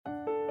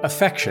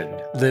Affection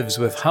lives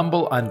with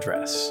humble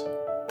undress,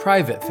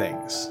 private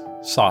things,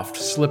 soft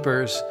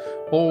slippers,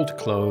 old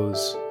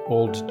clothes,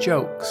 old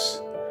jokes,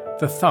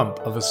 the thump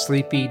of a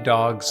sleepy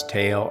dog's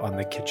tail on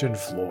the kitchen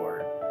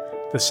floor,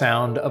 the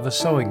sound of a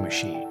sewing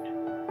machine,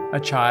 a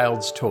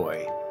child's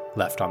toy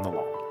left on the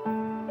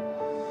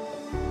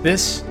lawn.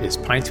 This is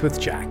Pints with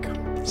Jack,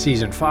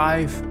 Season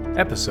 5,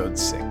 Episode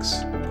 6.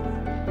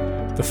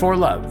 The Four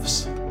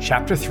Loves,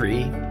 Chapter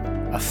 3,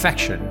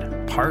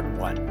 Affection, Part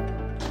 1.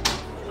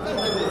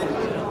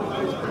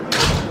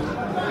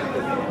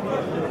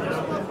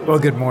 Well,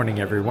 good morning,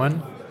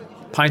 everyone.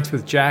 Pints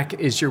with Jack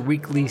is your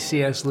weekly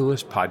C.S.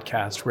 Lewis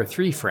podcast where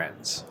three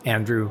friends,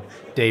 Andrew,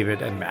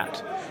 David, and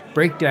Matt,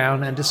 break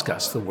down and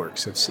discuss the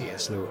works of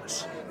C.S.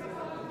 Lewis.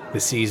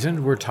 This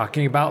season, we're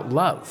talking about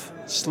love,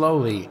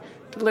 slowly,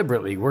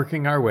 deliberately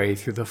working our way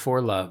through The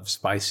Four Loves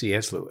by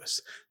C.S.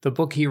 Lewis, the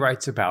book he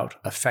writes about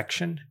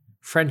affection,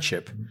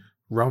 friendship,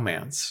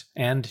 romance,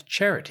 and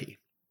charity.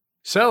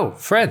 So,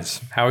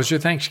 friends, how was your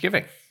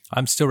Thanksgiving?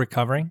 I'm still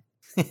recovering.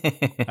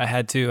 I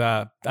had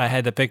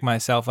to pick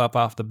myself up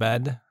off the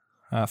bed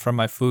from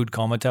my food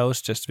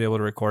comatose just to be able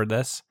to record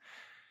this.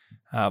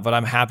 But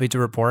I'm happy to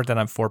report that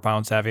I'm 4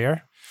 pounds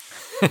heavier.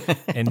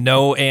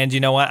 And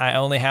you know what? I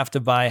only have to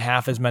buy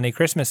half as many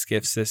Christmas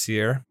gifts this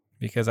year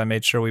because I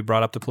made sure we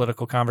brought up the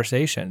political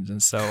conversations.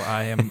 And so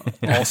I am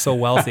also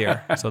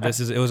wealthier. So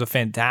it was a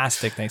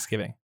fantastic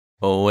Thanksgiving.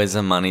 Always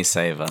a money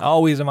saver.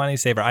 Always a money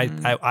saver.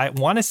 I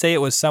want to say it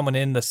was someone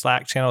in the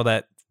Slack channel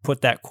that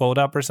put that quote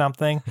up or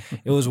something.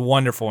 It was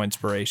wonderful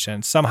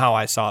inspiration. Somehow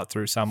I saw it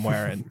through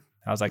somewhere and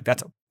I was like,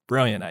 that's a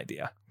brilliant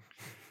idea.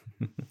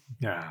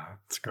 Yeah,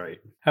 that's great.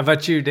 How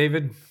about you,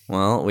 David?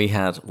 Well, we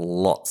had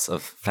lots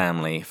of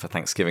family for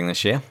Thanksgiving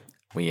this year.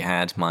 We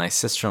had my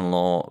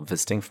sister-in-law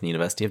visiting from the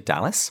University of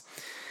Dallas.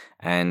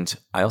 And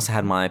I also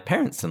had my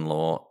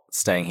parents-in-law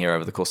staying here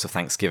over the course of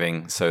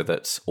Thanksgiving so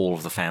that all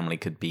of the family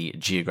could be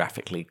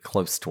geographically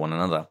close to one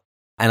another.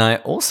 And I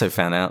also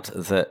found out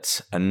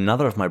that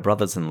another of my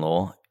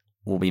brothers-in-law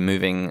will be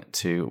moving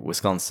to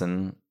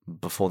Wisconsin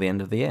before the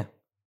end of the year.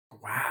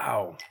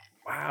 Wow.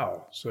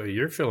 So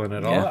you're filling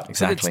it all up.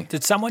 Exactly.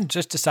 Did someone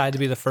just decide to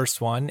be the first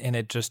one and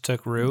it just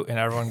took root and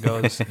everyone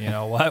goes, you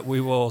know what,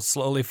 we will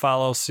slowly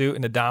follow suit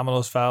and the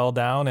dominoes fell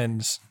down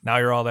and now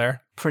you're all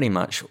there? Pretty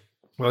much.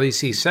 Well, you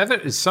see,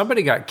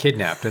 somebody got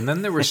kidnapped and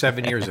then there were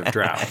 7 years of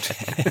drought.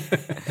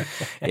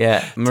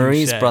 Yeah,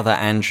 Marie's brother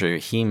Andrew,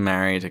 he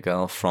married a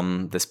girl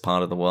from this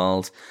part of the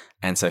world.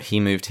 And so he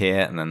moved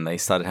here and then they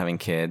started having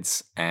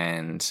kids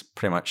and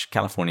pretty much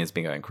California's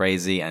been going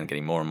crazy and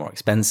getting more and more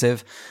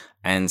expensive.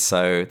 And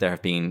so there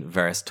have been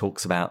various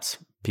talks about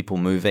people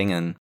moving.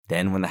 And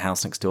then when the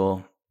house next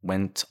door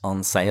went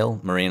on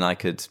sale, Marie and I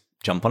could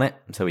jump on it.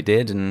 So we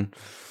did. And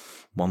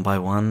one by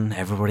one,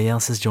 everybody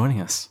else is joining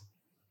us.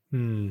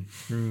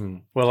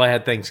 Well, I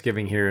had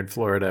Thanksgiving here in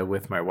Florida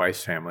with my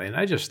wife's family, and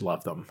I just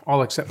love them,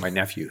 all except my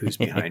nephew who's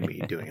behind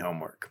me doing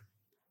homework.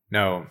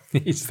 No,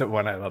 he's the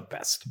one I love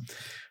best.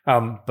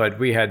 But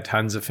we had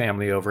tons of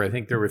family over. I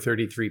think there were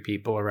 33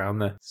 people around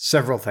the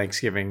several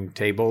Thanksgiving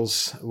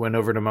tables. Went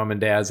over to Mom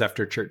and Dad's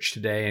after church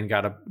today and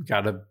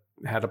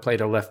had a plate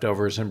of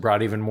leftovers and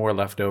brought even more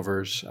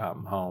leftovers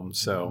home.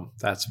 So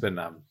that's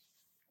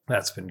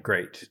been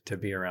great to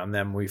be around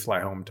them. We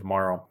fly home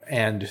tomorrow.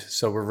 And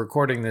so we're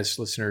recording this,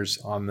 listeners,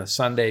 on the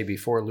Sunday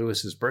before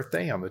Lewis's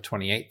birthday on the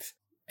 28th.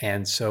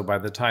 And so by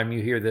the time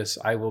you hear this,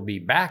 I will be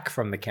back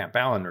from the Camp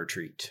Allen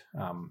retreat.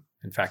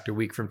 In fact, a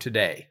week from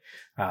today,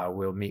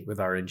 we'll meet with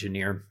our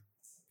engineer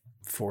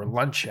for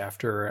lunch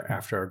after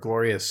our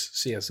glorious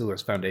C.S.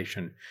 Lewis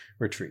Foundation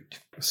retreat.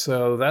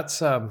 So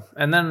that's,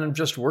 and then I'm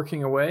just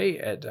working away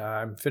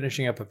I'm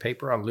finishing up a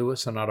paper on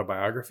Lewis, an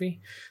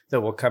autobiography that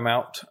will come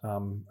out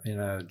in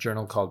a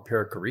journal called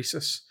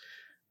Perichoresis.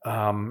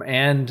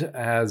 And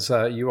as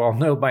you all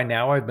know by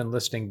now, I've been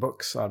listing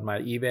books on my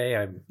eBay.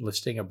 I'm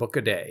listing a book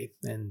a day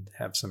and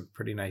have some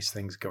pretty nice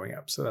things going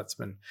up. So that's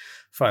been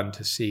fun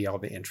to see all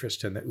the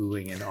interest and the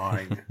oohing and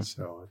awing.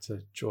 So it's a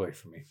joy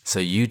for me. So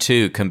you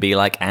too can be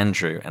like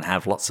Andrew and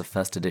have lots of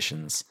first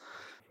editions.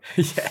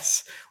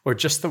 Yes, or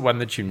just the one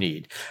that you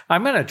need.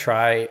 I'm going to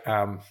try,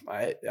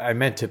 I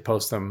meant to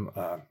post them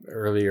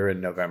earlier in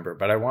November,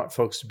 but I want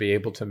folks to be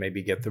able to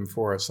maybe get them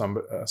for a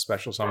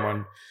special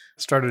someone.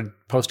 Started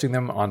posting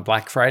them on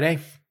Black Friday,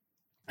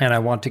 and I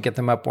want to get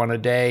them up one a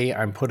day.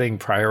 I'm putting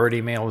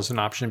priority mail as an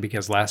option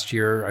because last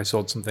year I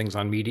sold some things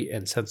on media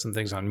and sent some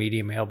things on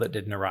media mail that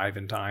didn't arrive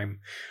in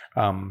time.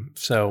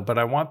 But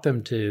I want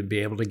them to be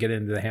able to get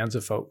into the hands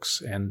of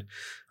folks, and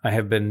I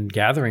have been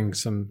gathering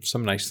some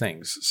nice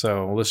things.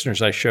 So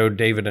listeners, I showed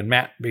David and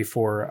Matt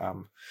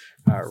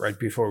right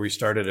before we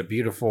started a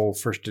beautiful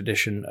first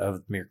edition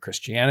of Mere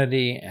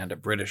Christianity and a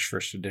British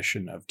first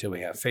edition of Till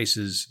We Have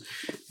Faces.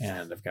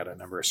 And I've got a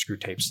number of screw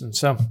tapes. And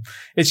so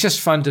it's just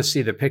fun to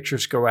see the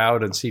pictures go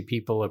out and see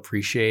people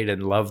appreciate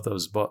and love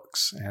those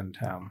books. And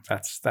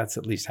that's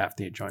at least half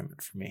the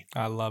enjoyment for me.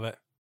 I love it.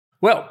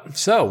 Well,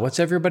 so what's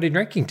everybody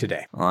drinking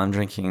today? Well, I'm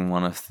drinking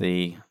one of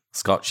the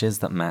scotches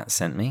that Matt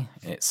sent me.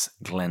 It's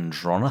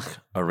Glendronach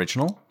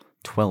Original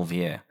 12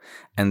 year.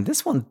 And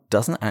this one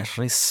doesn't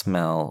actually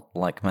smell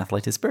like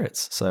methylated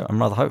spirits, so I'm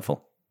rather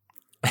hopeful.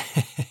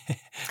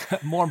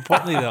 More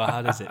importantly, though,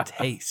 how does it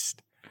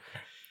taste?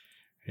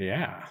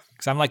 Yeah.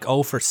 Because I'm like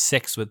 0 for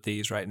 6 with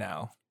these right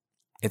now.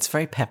 It's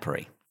very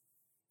peppery.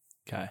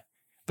 Okay.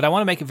 But I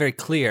want to make it very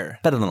clear.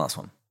 Better than the last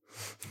one.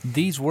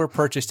 These were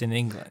purchased in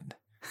England.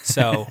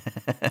 So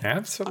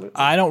Absolutely.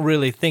 I don't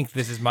really think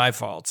this is my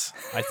fault.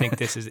 I think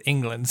this is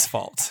England's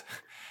fault.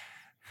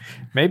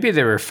 Maybe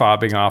they were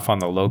fobbing off on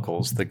the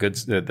locals,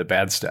 the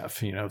bad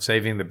stuff,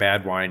 saving the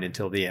bad wine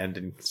until the end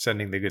and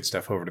sending the good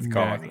stuff over to the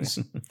colonies.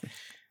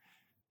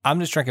 I'm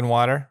just drinking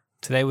water.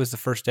 Today was the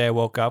first day I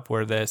woke up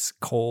where this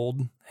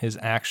cold has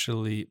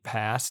actually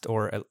passed,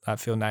 or I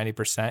feel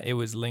 90%. It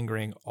was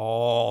lingering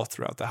all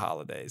throughout the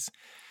holidays.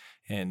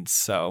 And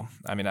so,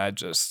 I mean, I'm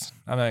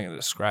not going to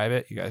describe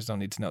it. You guys don't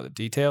need to know the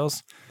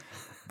details,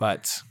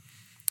 but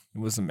it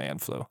was a man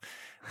flu.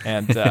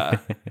 And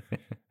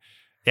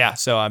yeah,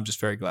 so I'm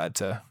just very glad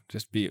to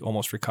just be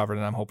almost recovered,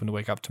 and I'm hoping to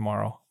wake up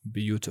tomorrow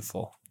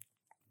beautiful.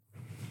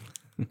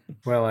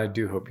 Well, I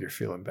do hope you're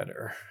feeling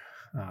better.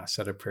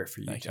 Said a prayer for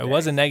you today. It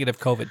was a negative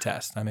COVID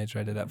test. I made sure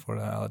I did that for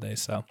the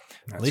holidays, so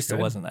at least good.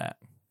 It wasn't that.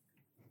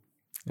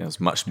 It was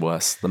much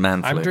worse. The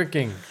man flu. I'm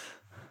drinking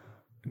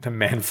the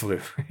man flu.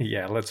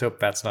 Yeah, let's hope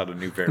that's not a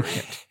new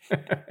variant.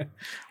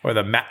 Or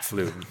the Matt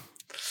flu.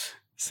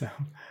 So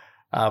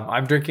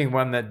I'm drinking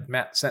one that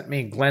Matt sent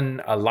me,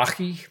 Glen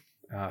Alachi,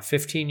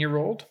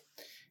 15-year-old.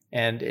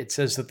 And it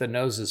says that the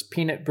nose is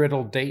peanut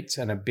brittle dates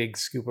and a big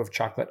scoop of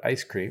chocolate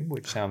ice cream,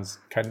 which sounds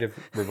kind of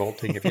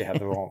revolting if you have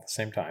them all at the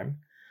same time.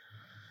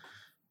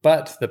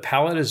 But the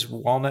palate is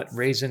walnut,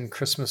 raisin,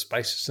 Christmas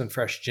spices, and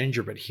fresh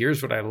ginger. But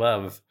here's what I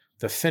love.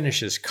 The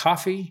finish is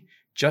coffee,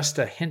 just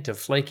a hint of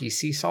flaky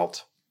sea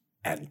salt,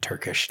 and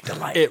Turkish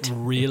delight. It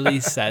really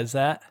says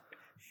that?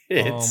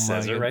 It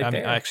says it right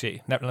there.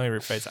 Actually, let me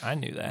rephrase it. I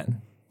knew that.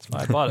 That's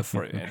why I bought it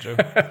for you, Andrew.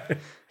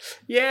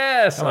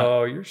 Yes.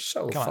 Oh, you're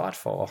so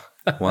thoughtful.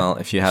 Well,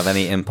 if you have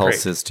any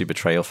impulses to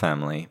betray your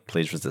family,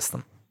 please resist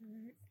them.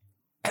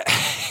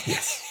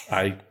 Yes,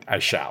 I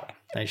shall.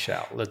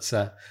 Let's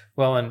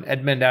well, and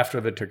Edmund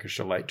after the Turkish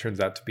delight turns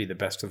out to be the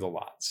best of the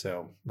lot.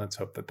 So let's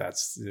hope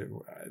that's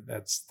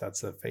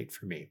a fate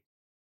for me.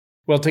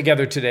 Well,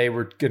 together today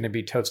we're going to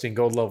be toasting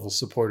Gold Level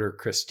supporter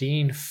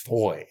Christine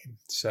Foy.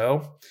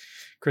 So,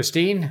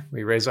 Christine,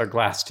 we raise our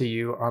glass to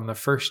you on the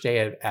first day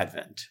of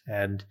Advent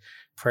and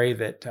pray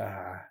that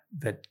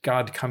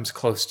God comes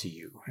close to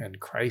you and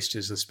Christ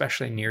is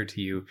especially near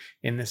to you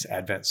in this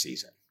Advent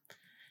season.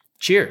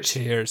 Cheers.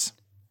 Cheers.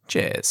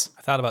 Cheers.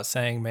 I thought about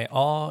saying, may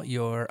all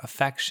your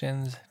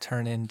affections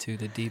turn into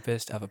the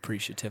deepest of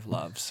appreciative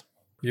loves.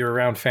 You're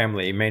around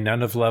family. May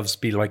none of loves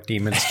be like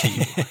demons to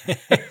you.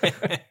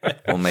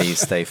 Or may you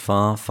stay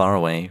far, far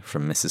away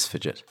from Mrs.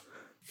 Fidget.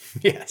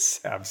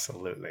 Yes,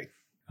 absolutely.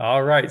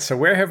 All right. So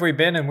where have we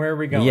been and where are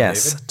we going,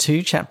 Yes, David?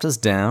 2 chapters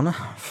down,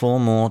 4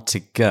 more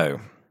to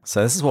go.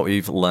 So this is what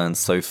we've learned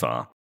so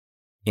far.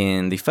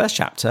 In the first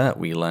chapter,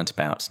 we learned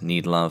about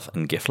need love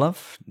and gift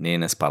love,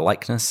 nearness by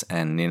likeness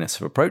and nearness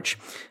of approach.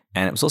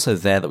 And it was also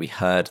there that we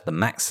heard the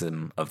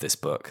maxim of this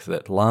book,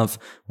 that love,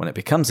 when it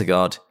becomes a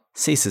god,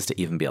 ceases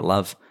to even be a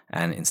love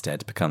and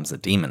instead becomes a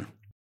demon.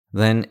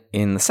 Then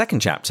in the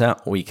second chapter,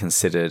 we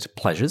considered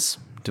pleasures,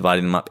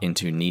 dividing them up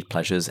into need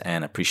pleasures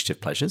and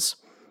appreciative pleasures.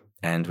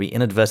 And we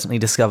inadvertently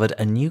discovered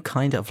a new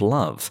kind of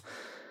love.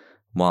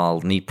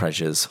 While need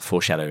pleasures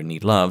foreshadow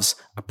need loves,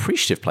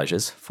 appreciative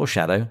pleasures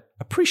foreshadow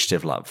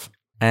appreciative love.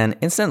 And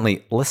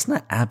incidentally,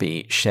 listener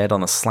Abby shared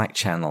on the Slack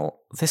channel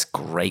this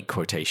great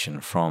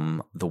quotation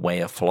from The Way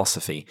of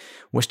Philosophy,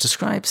 which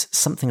describes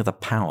something of the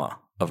power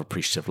of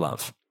appreciative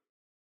love.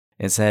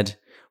 It said,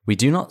 "We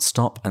do not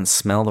stop and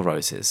smell the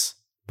roses,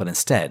 but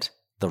instead,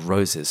 the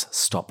roses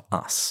stop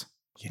us."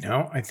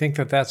 I think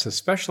that's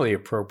especially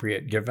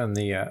appropriate given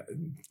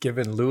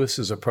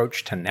Lewis's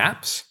approach to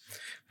naps.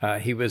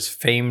 He was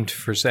famed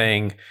for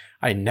saying,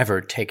 "I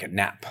never take a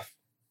nap,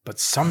 but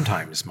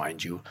sometimes,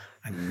 mind you,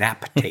 a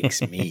nap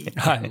takes me."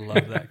 I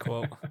love that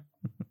quote.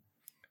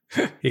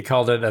 He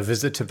called it a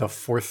visit to the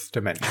 4th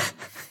dimension.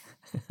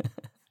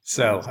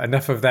 So,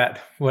 enough of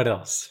that. What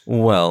else?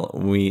 Well,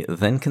 we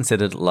then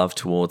considered love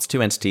towards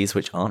 2 entities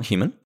which aren't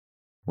human.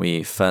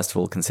 We first of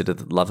all considered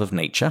the love of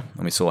nature,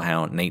 and we saw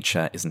how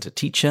nature isn't a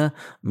teacher,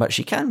 but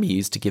she can be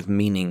used to give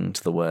meaning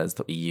to the words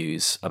that we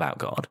use about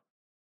God.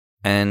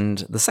 And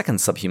the second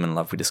subhuman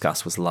love we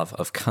discussed was love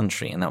of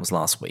country, and that was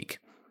last week.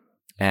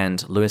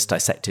 And Lewis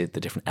dissected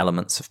the different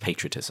elements of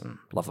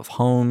patriotism: love of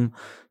home,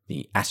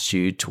 the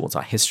attitude towards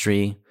our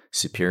history,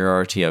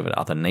 superiority over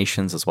other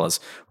nations, as well as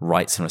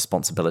rights and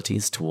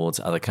responsibilities towards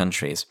other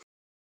countries.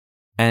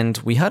 And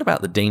we heard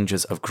about the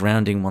dangers of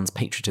grounding one's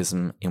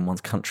patriotism in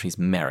one's country's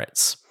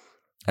merits,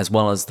 as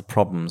well as the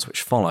problems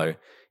which follow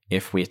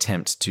if we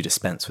attempt to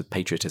dispense with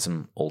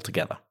patriotism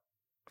altogether.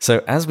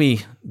 So as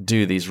we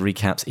do these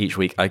recaps each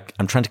week,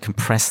 I'm trying to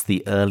compress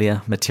the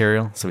earlier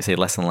material, so we say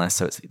less and less,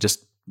 so it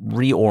just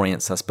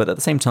reorients us, but at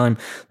the same time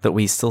that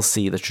we still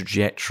see the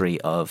trajectory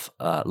of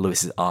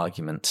Lewis's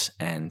argument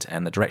and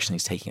the direction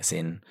he's taking us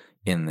in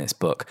in this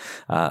book.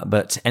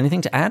 But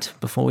anything to add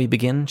before we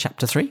begin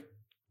chapter 3?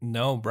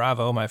 No,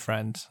 bravo, my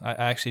friend. I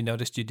actually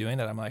noticed you doing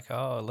that. I'm like,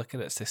 oh, look at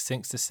it.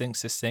 Succinct.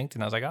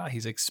 And I was like,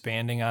 he's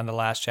expanding on the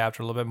last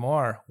chapter a little bit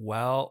more.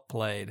 Well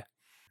played.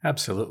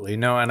 Absolutely.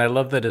 No, and I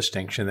love the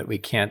distinction that we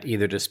can't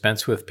either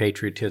dispense with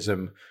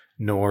patriotism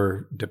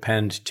nor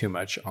depend too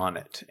much on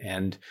it.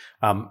 And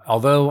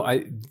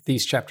although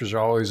these chapters are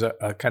always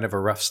a kind of a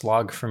rough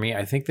slog for me,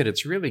 I think that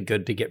it's really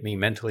good to get me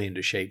mentally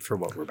into shape for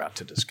what we're about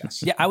to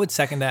discuss. Yeah, I would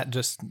second that.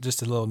 Just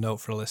a little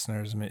note for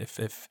listeners. I mean,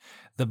 if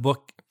the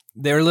book,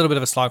 they're a little bit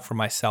of a slog for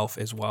myself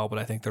as well, but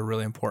I think they're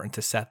really important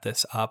to set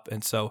this up.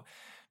 And so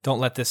don't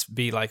let this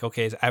be like,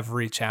 okay, is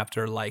every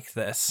chapter like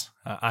this?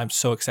 I'm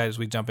so excited as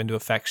we jump into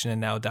affection and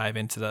now dive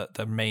into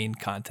the main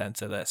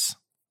contents of this.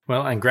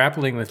 Well, and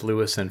grappling with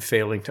Lewis and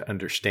failing to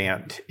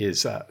understand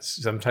is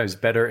sometimes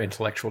better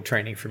intellectual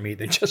training for me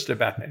than just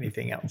about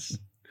anything else.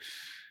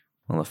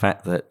 Well, the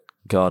fact that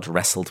God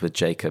wrestled with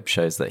Jacob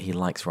shows that he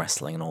likes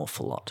wrestling an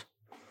awful lot.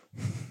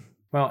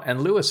 Well,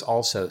 and Lewis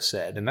also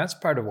said, and that's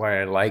part of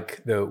why I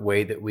like the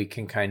way that we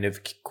can kind of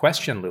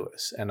question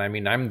Lewis. And I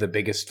mean, I'm the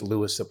biggest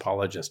Lewis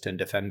apologist and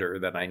defender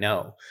that I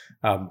know.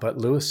 But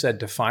Lewis said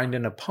to find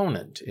an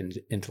opponent in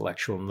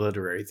intellectual and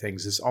literary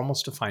things is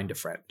almost to find a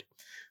friend.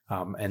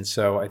 And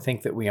so I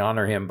think that we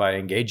honor him by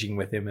engaging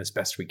with him as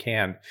best we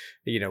can.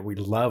 You know, we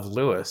love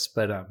Lewis,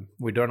 but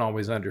we don't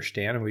always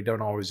understand and we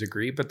don't always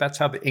agree. But that's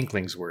how the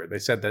Inklings were. They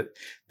said that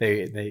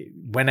they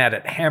went at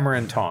it hammer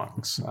and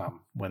tongs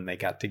when they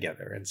got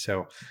together. And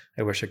so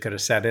I wish I could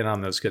have sat in on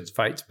those good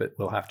fights, but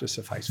we'll have to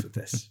suffice with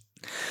this.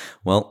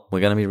 Well, we're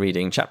going to be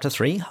reading chapter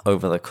 3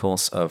 over the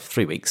course of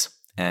 3 weeks.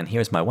 And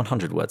here's my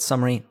 100-word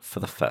summary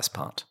for the first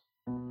part.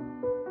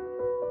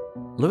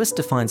 Lewis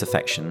defines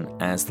affection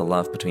as the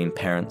love between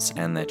parents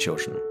and their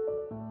children.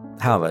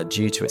 However,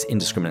 due to its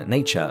indiscriminate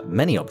nature,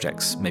 many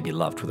objects may be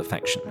loved with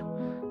affection.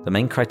 The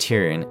main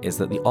criterion is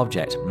that the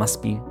object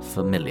must be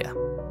familiar.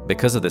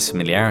 Because of this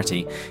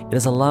familiarity, it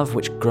is a love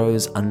which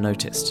grows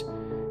unnoticed.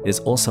 It is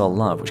also a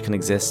love which can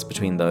exist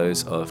between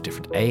those of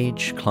different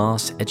age,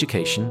 class,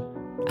 education,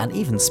 and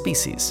even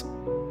species.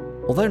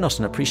 Although not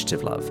an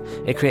appreciative love,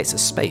 it creates a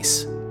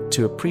space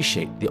to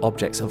appreciate the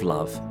objects of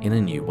love in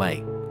a new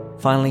way.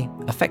 Finally,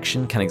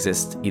 affection can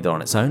exist either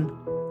on its own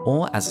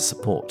or as a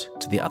support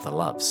to the other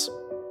loves.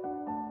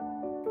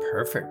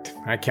 Perfect.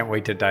 I can't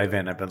wait to dive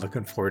in. I've been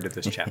looking forward to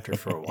this chapter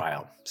for a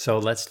while. So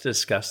let's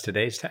discuss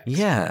today's text.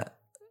 Yeah.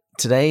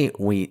 Today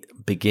we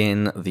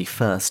begin the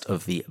first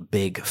of the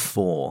big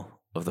four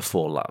of the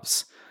four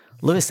loves.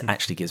 Lewis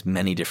actually gives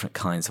many different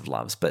kinds of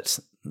loves, but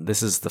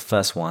this is the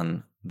first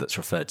one that's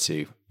referred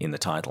to in the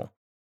title.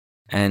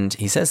 And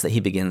he says that he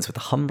begins with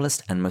the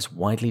humblest and most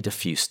widely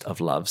diffused of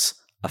loves,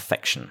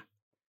 affection.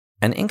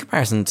 And in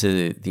comparison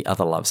to the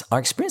other loves, our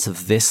experience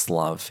of this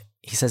love,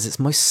 he says it's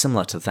most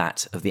similar to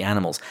that of the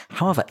animals.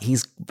 However,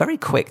 he's very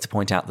quick to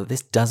point out that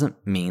this doesn't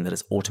mean that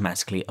it's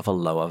automatically of a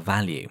lower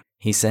value.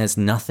 He says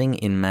nothing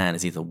in man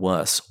is either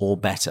worse or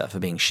better for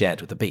being shared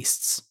with the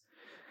beasts.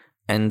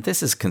 And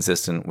this is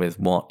consistent with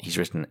what he's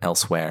written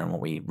elsewhere and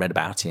what we read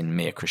about in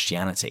Mere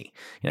Christianity.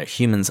 You know,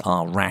 humans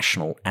are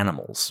rational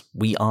animals.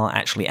 We are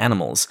actually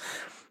animals.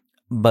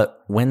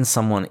 But when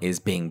someone is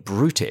being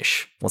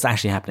brutish, what's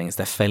actually happening is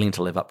they're failing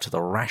to live up to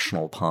the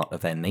rational part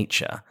of their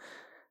nature,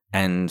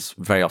 and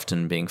very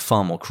often being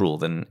far more cruel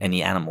than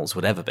any animals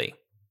would ever be.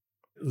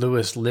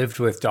 Lewis lived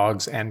with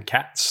dogs and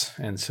cats,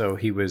 and so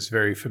he was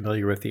very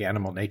familiar with the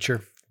animal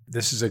nature.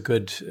 This is a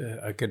good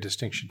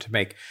distinction to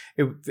make.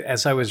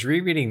 As I was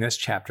rereading this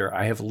chapter,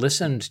 I have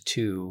listened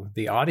to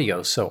the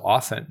audio so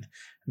often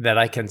that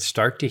I can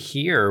start to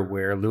hear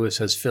where Lewis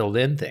has filled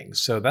in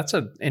things. So that's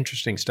an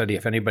interesting study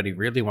if anybody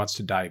really wants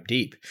to dive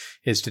deep,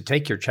 is to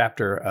take your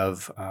chapter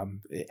of,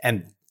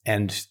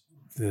 and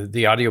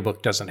the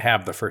audiobook doesn't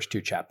have the first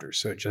 2 chapters,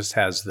 so it just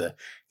has the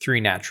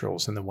 3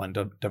 naturals and the 1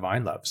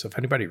 divine love. So if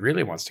anybody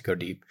really wants to go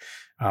deep,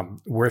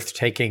 worth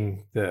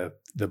taking the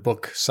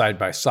book side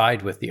by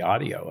side with the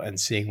audio and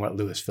seeing what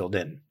Lewis filled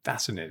in.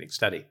 Fascinating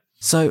study.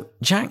 So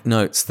Jack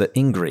notes that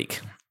in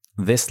Greek,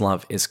 this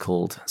love is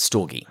called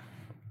storge.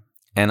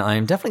 And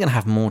I'm definitely going to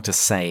have more to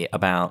say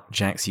about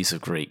Jack's use of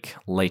Greek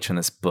later in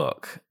this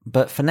book.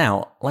 But for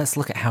now, let's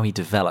look at how he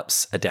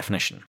develops a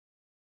definition.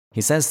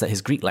 He says that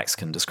his Greek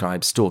lexicon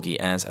describes storge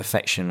as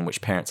affection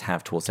which parents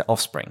have towards their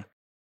offspring.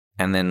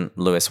 And then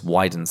Lewis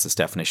widens this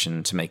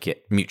definition to make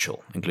it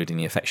mutual, including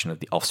the affection of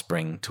the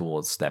offspring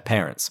towards their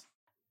parents.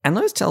 And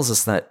Lewis tells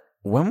us that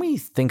when we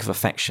think of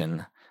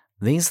affection,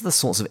 these are the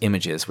sorts of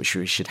images which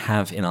we should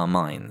have in our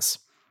minds.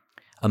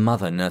 A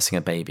mother nursing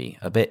a baby,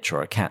 a bitch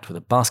or a cat with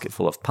a basket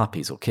full of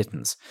puppies or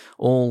kittens,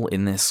 all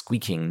in this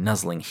squeaking,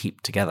 nuzzling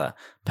heap together,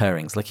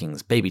 purrings,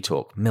 lickings, baby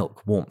talk,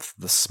 milk, warmth,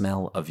 the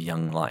smell of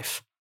young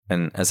life.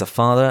 And as a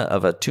father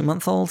of a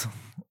 2-month-old,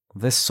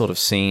 this sort of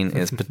scene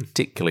is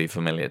particularly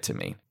familiar to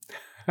me.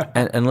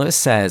 And Lewis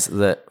says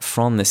that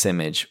from this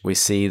image, we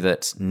see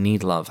that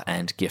need love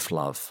and gift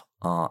love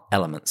are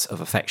elements of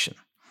affection.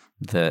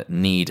 The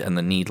need and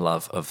the need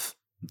love of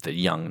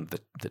the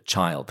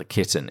child, the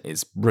kitten,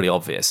 is really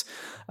obvious,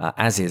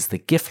 as is the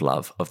gift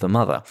love of the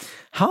mother.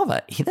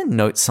 However, he then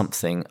notes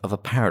something of a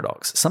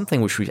paradox,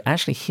 something which we've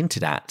actually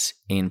hinted at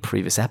in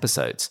previous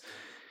episodes.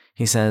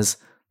 He says,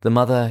 the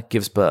mother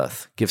gives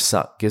birth, gives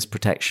suck, gives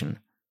protection.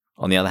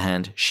 On the other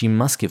hand, she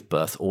must give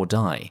birth or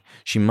die.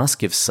 She must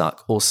give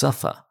suck or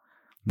suffer.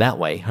 That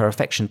way, her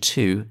affection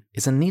too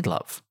is a need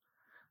love.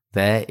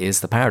 There is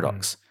the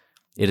paradox.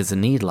 It is a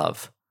need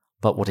love,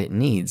 but what it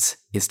needs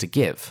is to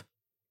give.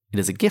 It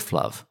is a gift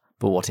love,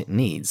 but what it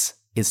needs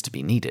is to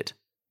be needed.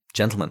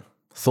 Gentlemen,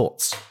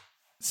 thoughts?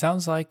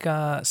 Sounds like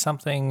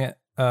something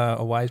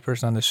a wise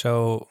person on the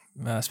show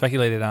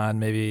speculated on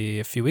maybe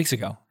a few weeks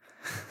ago.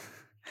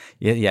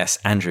 Yes,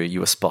 Andrew,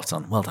 you were spot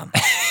on. Well done.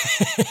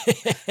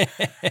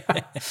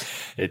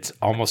 It's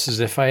almost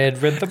as if I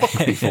had read the book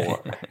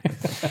before.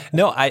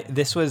 No,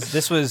 this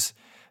was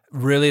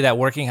really that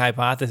working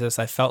hypothesis.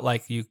 I felt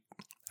like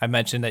I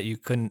mentioned that you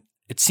couldn't.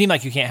 It seemed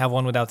like you can't have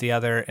one without the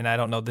other, and I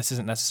don't know. This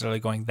isn't necessarily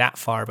going that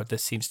far, but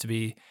this seems to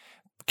be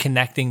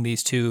connecting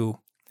these two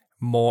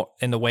more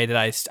in the way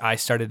that I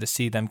started to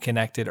see them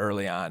connected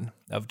early on.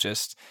 Of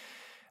just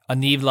a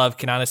need love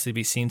can honestly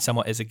be seen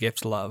somewhat as a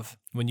gift love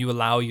when you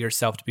allow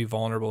yourself to be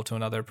vulnerable to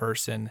another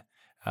person.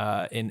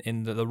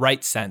 In the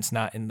right sense,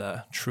 not in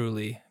the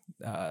truly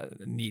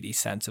needy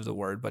sense of the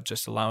word, but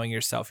just allowing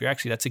yourself.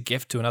 That's a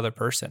gift to another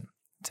person,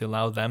 to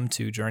allow them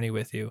to journey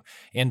with you,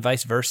 and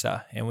vice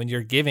versa. And when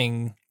you're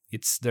giving,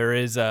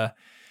 there's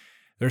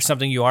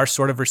something you are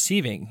sort of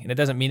receiving, and it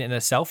doesn't mean it in a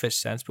selfish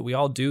sense, but we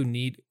all do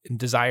need and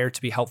desire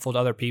to be helpful to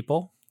other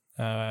people.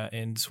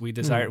 And we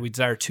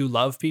desire to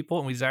love people,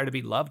 and we desire to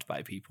be loved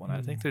by people. And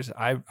I think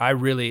I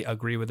really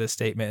agree with this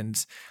statement.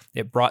 And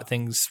it brought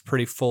things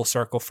pretty full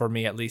circle for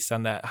me, at least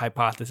on that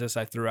hypothesis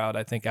I threw out,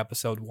 I think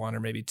episode 1 or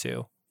maybe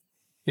 2.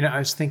 I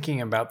was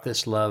thinking about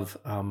this love.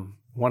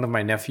 One of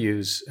my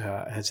nephews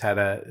has he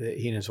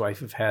and his wife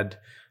have had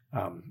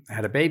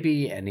a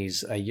baby, and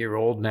he's a year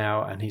old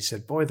now. And he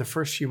said, boy, the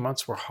first few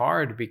months were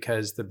hard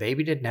because the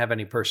baby didn't have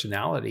any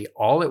personality.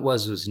 All it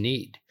was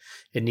need.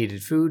 It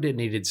needed food, it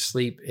needed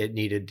sleep, it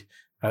needed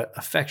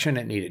affection,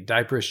 it needed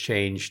diapers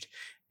changed.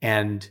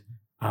 And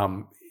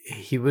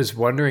he was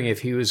wondering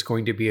if he was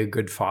going to be a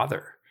good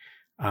father.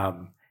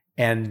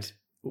 And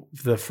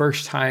the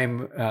first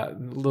time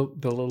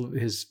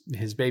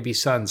his baby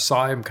son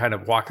saw him kind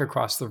of walk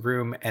across the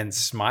room and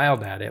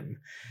smiled at him,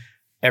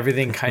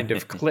 everything kind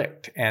of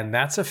clicked. And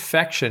that's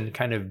affection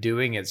kind of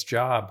doing its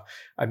job.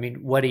 I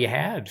mean, what he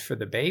had for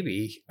the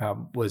baby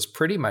was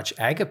pretty much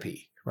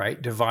agape,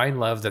 right? Divine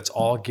love that's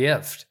all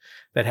gift,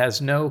 that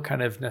has no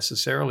kind of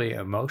necessarily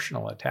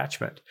emotional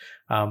attachment.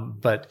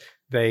 But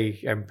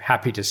they, I'm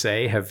happy to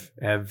say, have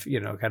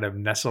kind of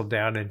nestled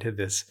down into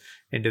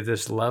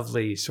this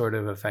lovely sort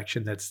of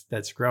affection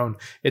that's grown.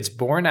 It's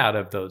born out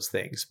of those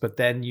things, but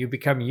then you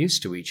become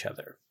used to each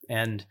other.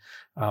 And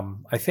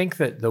I think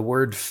that the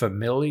word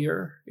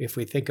familiar, if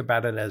we think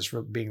about it as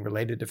being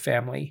related to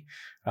family,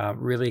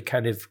 really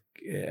kind of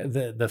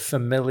the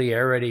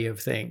familiarity of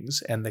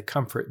things and the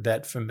comfort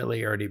that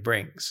familiarity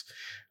brings.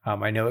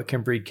 I know it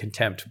can breed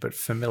contempt, but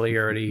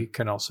familiarity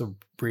can also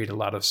breed a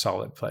lot of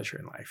solid pleasure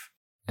in life.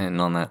 And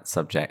on that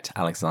subject,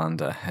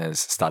 Alexander has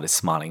started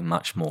smiling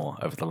much more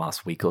over the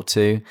last week or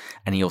two,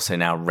 and he also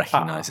now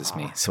recognizes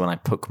me. So when I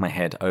poke my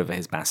head over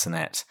his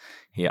bassinet,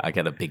 I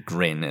get a big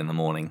grin in the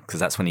morning, because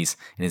that's when he's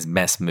in his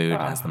best mood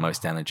and has the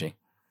most energy.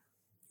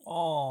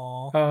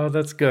 Oh,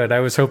 that's good. I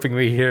was hoping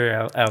we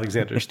hear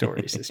Alexander's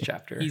stories this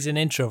chapter. He's an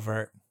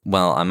introvert.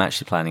 Well, I'm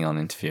actually planning on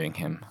interviewing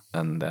him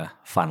in the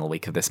final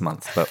week of this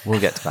month, but we'll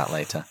get to that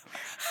later.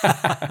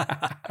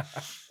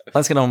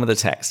 Let's get on with the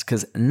text,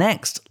 because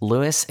next,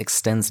 Lewis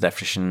extends the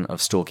definition of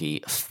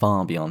storge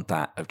far beyond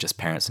that of just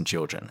parents and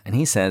children. And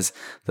he says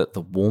that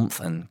the warmth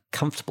and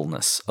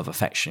comfortableness of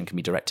affection can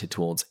be directed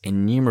towards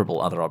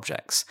innumerable other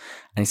objects.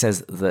 And he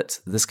says that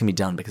this can be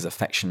done because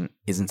affection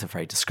isn't a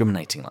very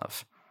discriminating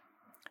love.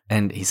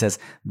 And he says,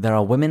 there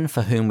are women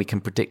for whom we can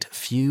predict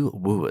few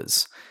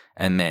wooers,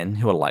 and men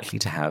who are likely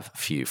to have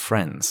few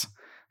friends.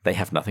 They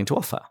have nothing to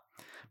offer.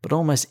 But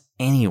almost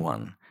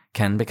anyone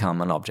can become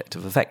an object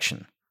of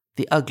affection.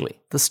 The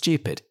ugly, the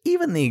stupid,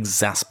 even the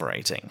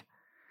exasperating.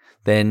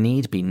 There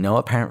need be no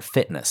apparent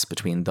fitness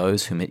between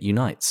those whom it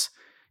unites.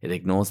 It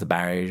ignores the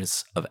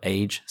barriers of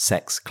age,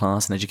 sex,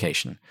 class, and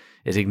education.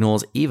 It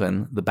ignores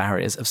even the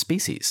barriers of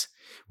species.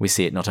 We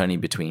see it not only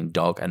between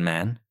dog and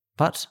man,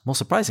 but, more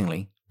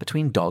surprisingly,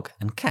 between dog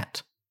and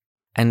cat.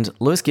 And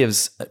Lewis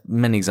gives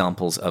many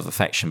examples of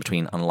affection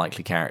between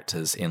unlikely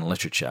characters in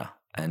literature.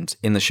 And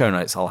in the show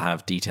notes, I'll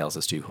have details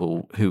as to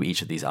who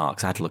each of these are,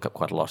 because I had to look up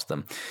quite a lot of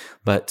them.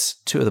 But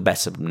two of the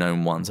better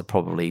known ones are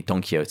probably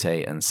Don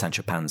Quixote and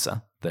Sancho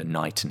Panza, the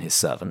knight and his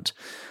servant,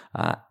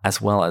 as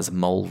well as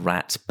Mole,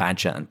 Rat,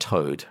 Badger, and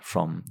Toad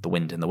from The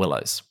Wind in the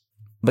Willows.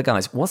 But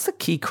guys, what's the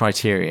key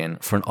criterion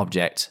for an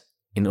object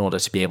in order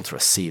to be able to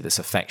receive this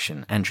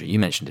affection? Andrew, you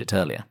mentioned it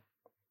earlier.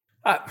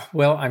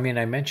 Well, I mean,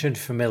 I mentioned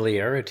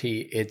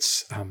familiarity.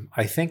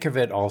 I think of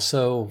it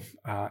also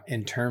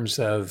in terms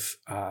of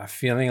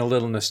feeling a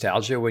little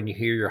nostalgia when you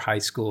hear your high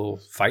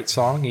school fight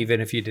song, even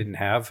if you didn't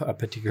have a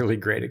particularly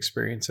great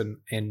experience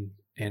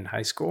in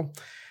high school.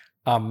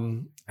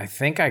 I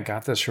think I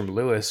got this from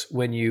Lewis.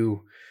 When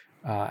you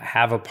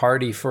have a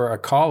party for a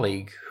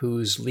colleague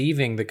who's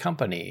leaving the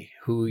company,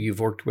 who you've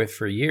worked with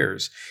for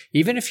years,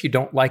 even if you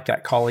don't like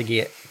that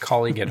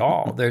colleague at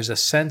all, there's a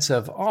sense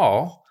of,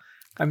 oh,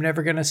 I'm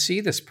never going to see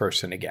this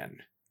person again,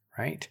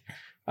 right?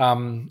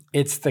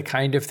 It's the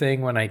kind of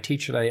thing when I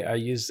teach it,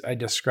 I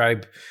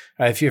describe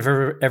if you've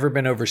ever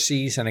been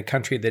overseas in a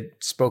country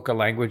that spoke a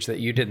language that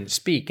you didn't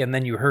speak, and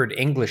then you heard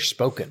English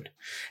spoken,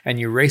 and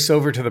you race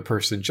over to the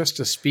person just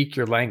to speak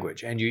your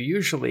language, and you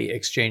usually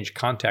exchange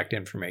contact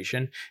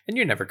information, and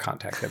you never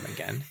contact them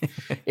again.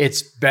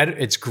 It's better.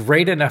 It's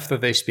great enough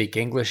that they speak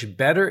English.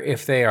 Better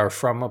if they are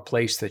from a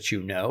place that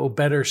you know.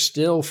 Better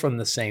still from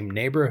the same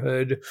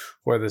neighborhood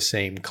or the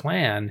same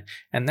clan,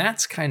 and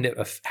that's kind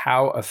of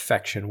how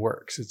affection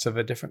works. It's of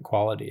a different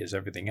quality as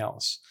everything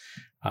else.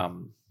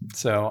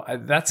 So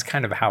that's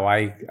kind of how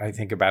I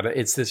think about it.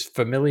 It's this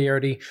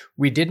familiarity.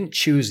 We didn't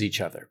choose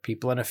each other.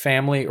 People in a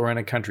family or in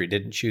a country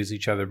didn't choose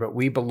each other, but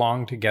we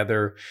belong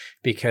together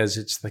because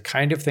it's the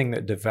kind of thing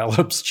that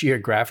develops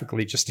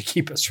geographically just to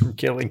keep us from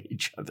killing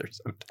each other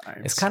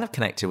sometimes. It's kind of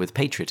connected with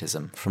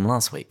patriotism from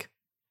last week.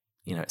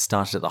 You know, it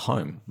started at the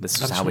home.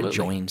 This is how it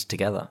joined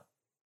together.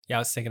 Yeah, I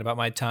was thinking about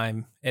my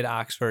time at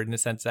Oxford in the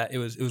sense that it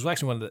was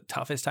actually one of the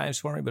toughest times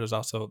for me, but it was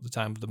also the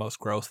time of the most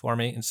growth for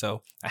me. And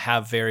so I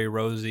have very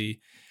rosy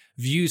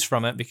views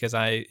from it because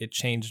it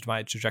changed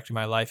my trajectory of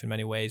my life in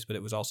many ways, but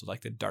it was also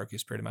like the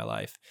darkest period of my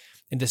life.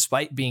 And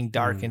despite being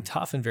dark and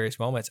tough in various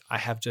moments, I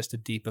have just a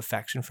deep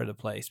affection for the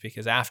place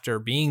because after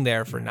being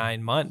there for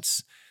 9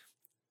 months,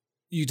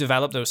 you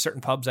develop those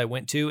certain pubs I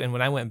went to. And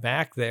when I went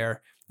back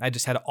there, I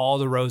just had all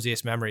the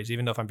rosiest memories,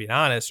 even though if I'm being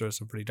honest, there were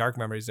some pretty dark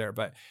memories there,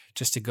 but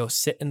just to go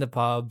sit in the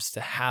pubs,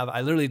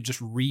 I literally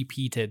just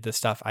repeated the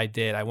stuff I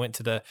did. I went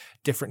to the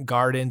different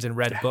gardens and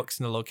read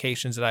books in the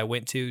locations that I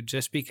went to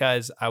just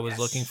because I was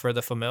looking for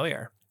the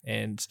familiar.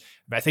 And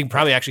I think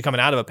probably actually coming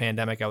out of a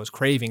pandemic, I was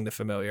craving the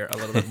familiar a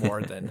little bit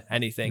more than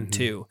anything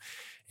too.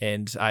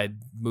 And I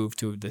moved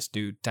to this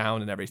new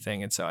town and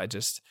everything. And so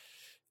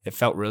it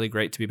felt really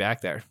great to be back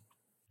there.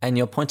 And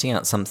you're pointing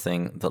out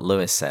something that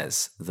Lewis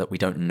says, that we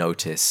don't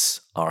notice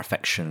our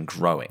affection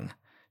growing.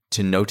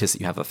 To notice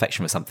that you have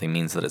affection for something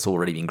means that it's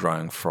already been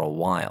growing for a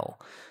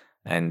while.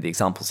 And the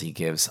examples he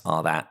gives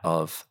are that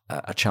of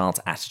a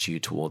child's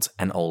attitude towards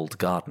an old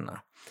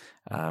gardener,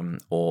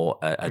 or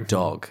a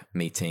dog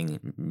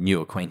meeting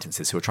new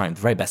acquaintances who are trying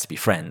their very best to be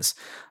friends,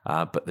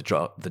 but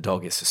the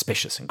dog is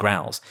suspicious and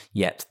growls,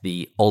 yet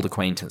the old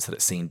acquaintance that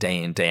it's seen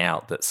day in, day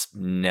out, that's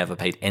never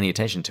paid any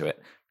attention to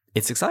it,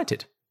 it's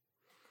excited.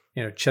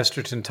 You know,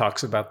 Chesterton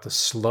talks about the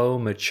slow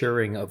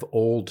maturing of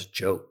old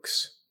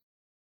jokes,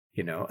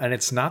 and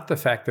it's not the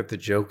fact that the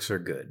jokes are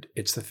good.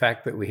 It's the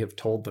fact that we have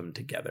told them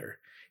together.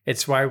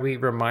 It's why we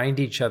remind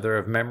each other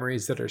of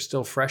memories that are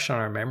still fresh on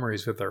our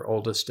memories with our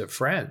oldest of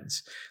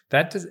friends.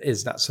 That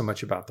is not so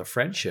much about the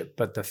friendship,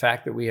 but the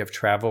fact that we have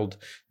traveled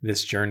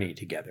this journey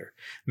together.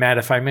 Matt,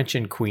 if I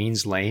mentioned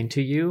Queen's Lane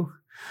to you,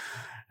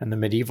 and the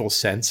medieval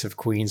sense of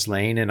Queen's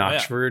Lane in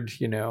Oxford,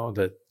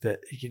 that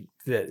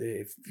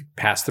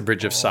past the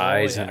Bridge of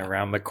Sighs and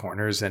around the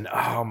corners, and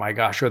oh my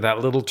gosh, or that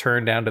little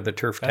turn down to the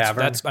Turf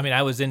Tavern.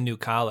 I was in New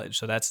College,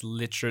 so that's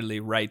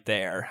literally right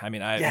there.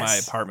 My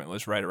apartment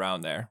was right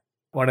around there.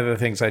 One of the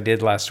things I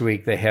did last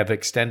week, they have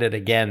extended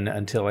again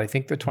until I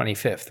think the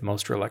 25th,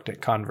 Most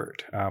Reluctant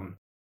Convert,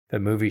 the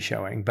movie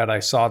showing. But I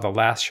saw the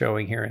last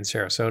showing here in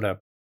Sarasota,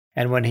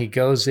 and when he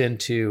goes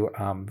into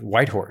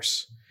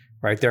Whitehorse,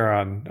 right there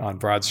on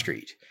Broad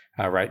Street,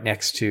 right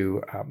next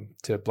to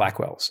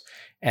Blackwell's,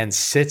 and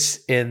sits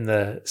in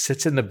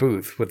the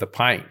booth with a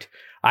pint.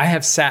 I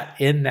have sat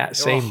in that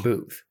same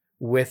booth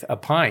with a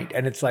pint,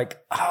 and it's like,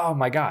 oh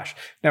my gosh.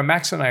 Now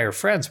Max and I are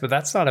friends, but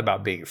that's not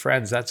about being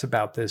friends. That's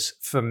about this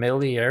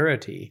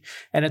familiarity,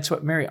 and it's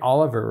what Mary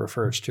Oliver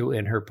refers to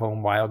in her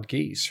poem Wild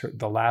Geese.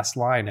 The last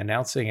line,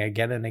 announcing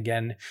again and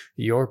again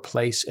your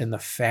place in the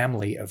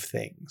family of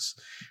things.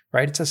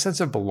 Right? It's a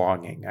sense of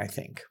belonging, I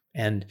think.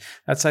 And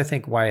that's, I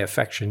think, why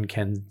affection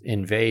can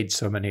invade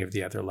so many of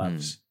the other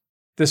loves.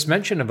 This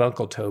mention of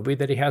Uncle Toby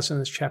that he has in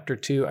this chapter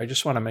 2, I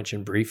just want to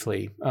mention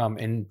briefly.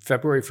 In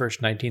February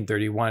 1st,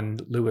 1931,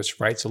 Lewis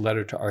writes a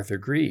letter to Arthur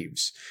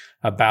Greeves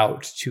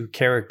about two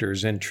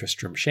characters in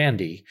Tristram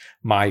Shandy,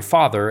 my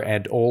father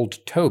and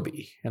old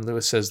Toby. And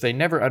Lewis says they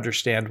never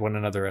understand one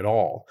another at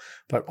all,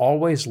 but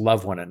always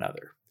love one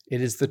another.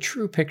 It is the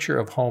true picture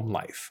of home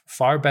life,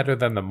 far better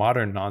than the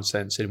modern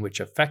nonsense in which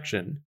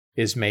affection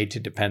is made to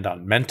depend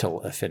on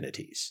mental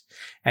affinities.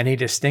 And he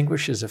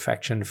distinguishes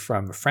affection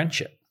from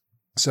friendship.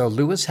 So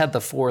Lewis had the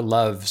four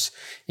loves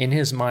in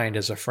his mind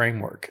as a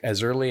framework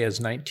as early as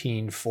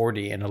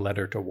 1940 in a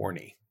letter to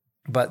Warney.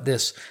 But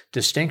this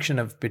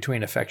distinction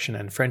between affection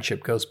and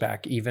friendship goes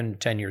back even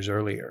 10 years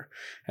earlier.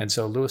 And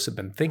so Lewis had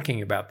been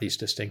thinking about these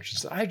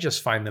distinctions. I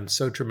just find them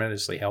so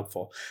tremendously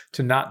helpful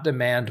to not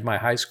demand my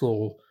high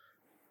school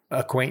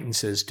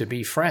acquaintances to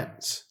be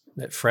friends,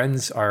 that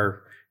friends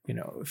are,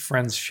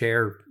 friends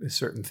share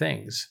certain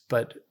things,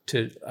 but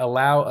to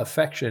allow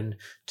affection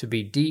to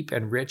be deep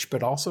and rich,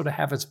 but also to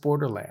have its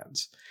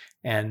borderlands,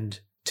 and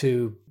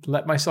to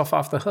let myself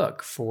off the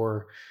hook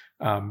for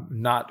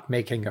not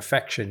making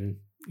affection,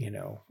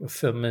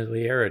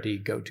 familiarity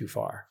go too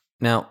far.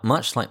 Now,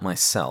 much like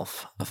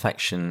myself,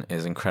 affection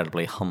is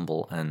incredibly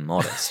humble and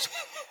modest.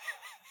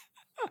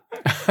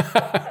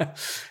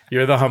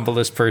 You're the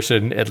humblest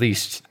person, at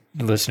least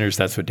listeners,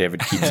 that's what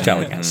David keeps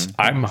telling us.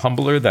 I'm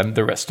humbler than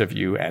the rest of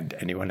you and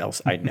anyone else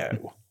I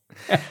know.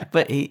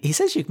 But he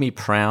says you can be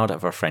proud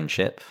of a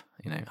friendship.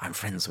 I'm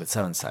friends with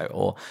so-and-so,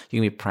 or you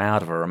can be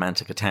proud of a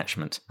romantic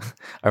attachment.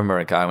 I remember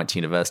a guy I went to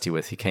university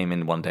with, he came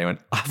in one day and went,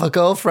 I have a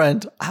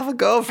girlfriend.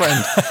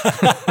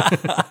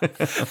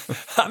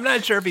 I'm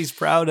not sure if he's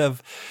proud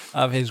of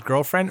his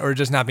girlfriend or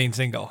just not being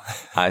single.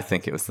 I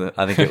think it was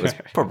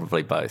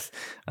probably both.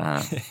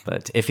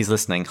 But if he's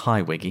listening,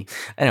 hi, Wiggy.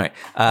 Anyway,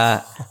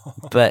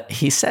 but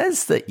he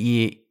says that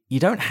you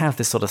don't have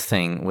this sort of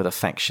thing with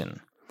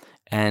affection.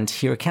 And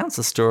he recounts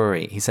a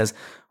story. He says,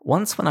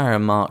 once when I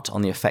remarked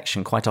on the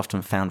affection quite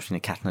often found between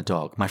a cat and a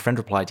dog, my friend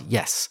replied,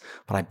 yes,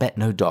 but I bet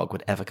no dog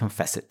would ever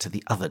confess it to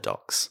the other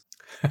dogs.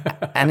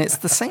 And it's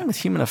the same with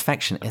human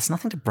affection. It's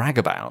nothing to brag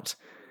about.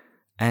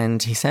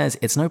 And he says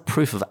it's no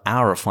proof of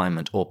our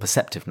refinement or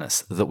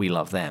perceptiveness that we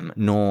love them,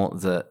 nor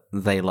that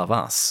they love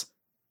us.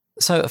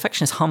 So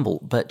affection is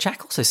humble, but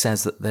Jack also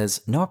says that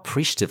there's no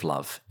appreciative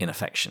love in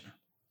affection.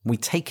 We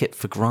take it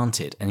for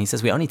granted, and he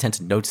says we only tend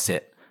to notice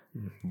it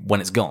when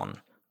it's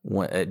gone,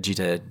 due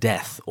to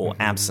death or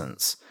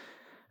absence.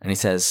 And he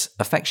says,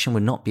 affection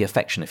would not be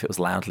affection if it was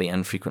loudly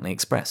and frequently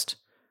expressed.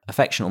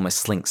 Affection almost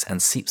slinks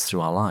and seeps through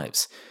our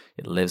lives.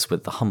 It lives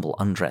with the humble,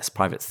 undressed,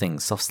 private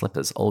things, soft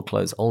slippers, old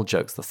clothes, old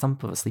jokes, the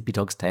thump of a sleepy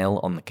dog's tail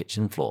on the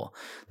kitchen floor,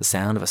 the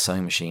sound of a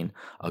sewing machine,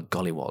 a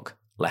gollywog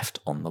left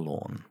on the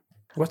lawn.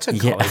 What's a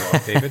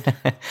gollywog, David?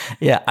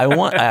 Yeah,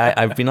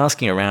 I've been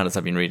asking around as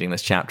I've been reading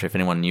this chapter if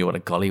anyone knew what a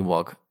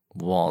gollywog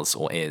was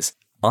or is.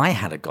 I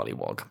had a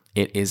gollywog.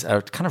 It is a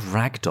kind of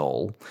rag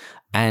doll,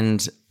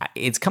 and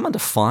it's come under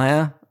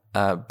fire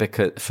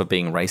for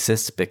being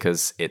racist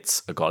because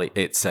it's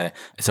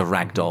a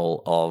rag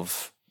doll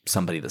of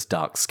somebody that's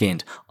dark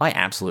skinned. I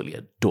absolutely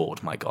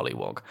adored my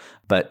gollywog,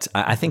 but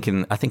I think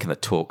in the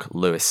talk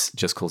Lewis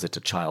just calls it a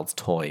child's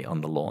toy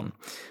on the lawn,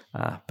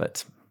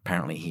 but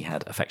apparently he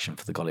had affection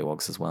for the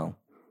gollywogs as well.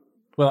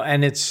 Well,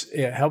 and it's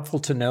helpful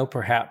to know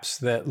perhaps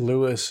that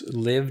Lewis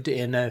lived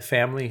in a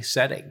family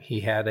setting. He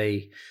had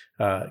a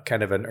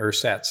kind of an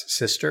ersatz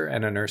sister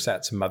and an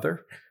ersatz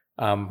mother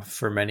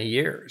for many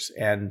years.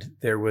 And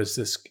there was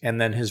this, and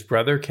then his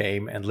brother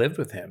came and lived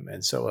with him.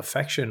 And so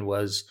affection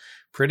was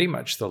pretty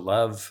much the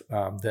love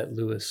that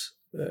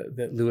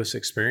Lewis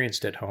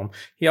experienced at home.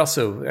 He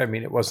also,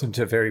 it wasn't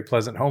a very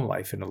pleasant home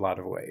life in a lot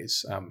of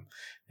ways.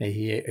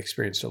 He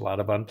experienced a lot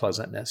of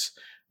unpleasantness,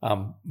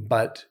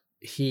 but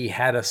he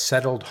had a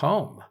settled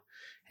home.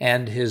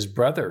 And his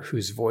brother,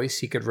 whose voice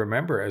he could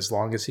remember as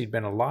long as he'd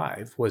been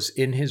alive, was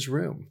in his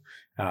room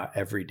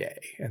every day.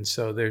 And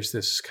so there's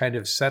this kind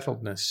of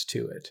settledness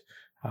to it.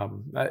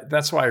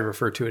 That's why I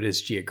refer to it as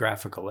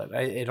geographical.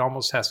 It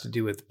almost has to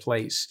do with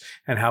place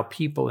and how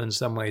people in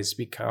some ways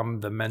become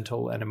the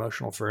mental and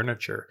emotional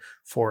furniture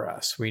for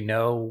us. We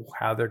know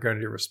how they're going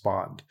to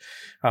respond.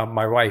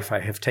 My wife, I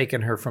have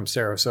taken her from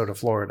Sarasota,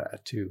 Florida,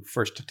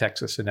 first to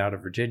Texas and now to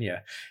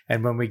Virginia.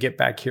 And when we get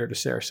back here to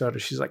Sarasota,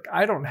 she's like,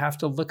 I don't have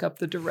to look up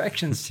the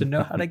directions to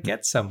know how to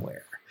get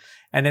somewhere.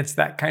 And it's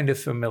that kind of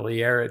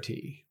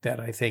familiarity that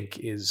I think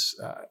is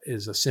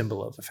a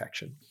symbol of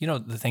affection.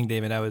 The thing,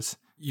 David,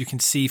 you can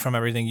see from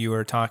everything you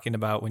were talking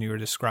about when you were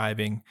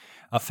describing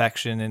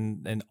affection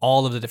and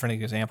all of the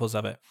different examples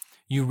of it,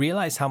 you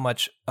realize how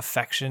much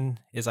affection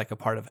is like a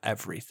part of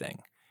everything.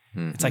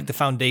 Mm-hmm. It's like the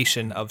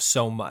foundation of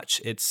so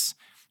much. It's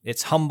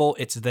humble,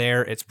 it's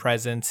there, it's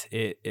present,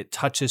 it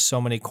touches so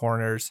many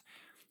corners.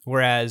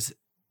 Whereas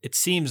it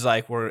seems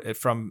like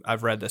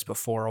I've read this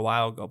before a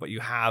while ago, but you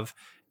have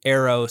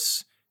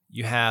eros,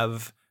 you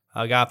have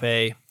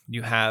agape,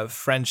 you have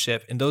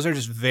friendship, and those are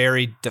just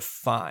very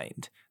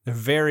defined. They're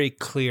very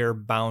clear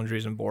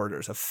boundaries and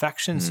borders.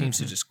 Affection seems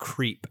to just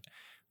creep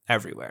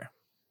everywhere.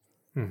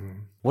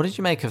 Mm-hmm. What did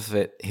you make of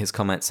his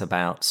comments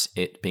about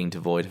it being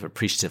devoid of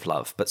appreciative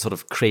love, but sort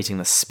of creating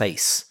the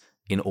space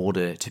in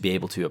order to be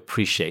able to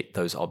appreciate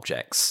those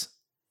objects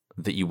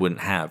that you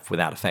wouldn't have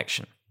without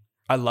affection?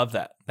 I love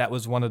that. That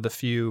was one of the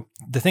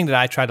thing that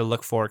I try to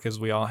look for, because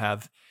we all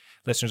have,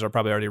 listeners are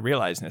probably already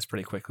realizing this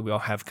pretty quickly, we all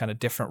have kind of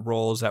different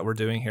roles that we're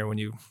doing here when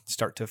you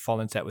start to fall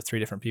into that with 3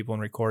 different people in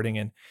recording.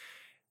 And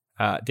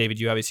David,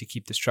 you obviously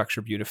keep the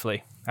structure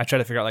beautifully. I try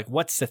to figure out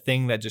what's the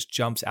thing that just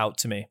jumps out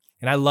to me.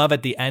 And I love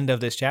at the end of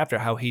this chapter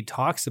how he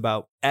talks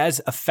about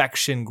as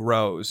affection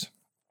grows,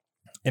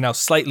 and I'll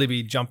slightly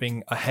be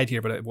jumping ahead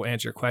here, but it will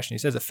answer your question. He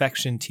says,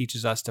 affection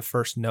teaches us to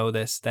first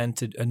notice, then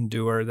to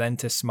endure, then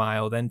to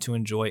smile, then to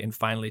enjoy, and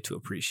finally to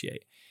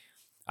appreciate.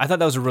 I thought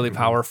that was a really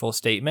powerful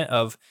statement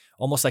of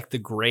almost like the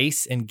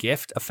grace and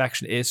gift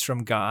affection is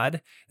from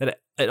God, that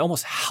it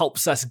almost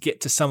helps us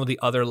get to some of the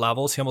other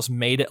levels. He almost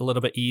made it a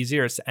little bit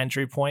easier. It's the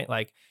entry point.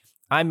 Like,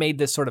 I made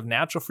this sort of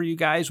natural for you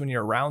guys. When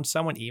you're around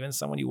someone, even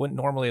someone you wouldn't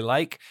normally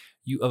like,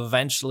 you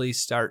eventually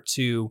start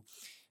to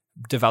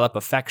develop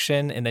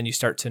affection, and then you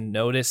start to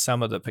notice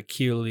some of the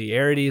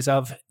peculiarities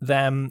of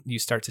them. You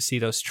start to see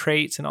those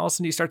traits, and all of a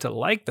sudden you start to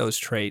like those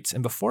traits.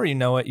 And before you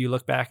know it, you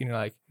look back and you're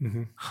like,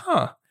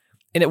 huh.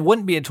 And it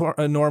wouldn't be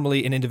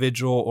normally an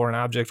individual or an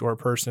object or a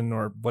person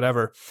or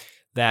whatever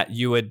that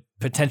you would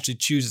potentially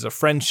choose as a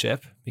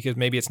friendship, because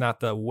maybe it's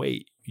not the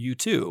way you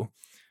two,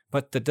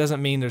 but that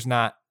doesn't mean there's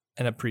not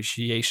an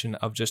appreciation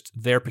of just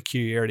their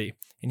peculiarity.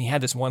 And he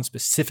had this one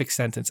specific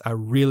sentence I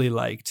really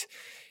liked,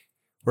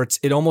 where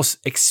it almost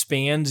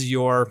expands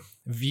your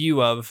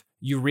view of,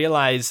 you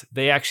realize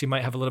they actually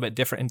might have a little bit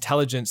different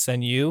intelligence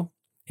than you,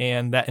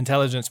 and that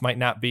intelligence might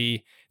not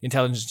be the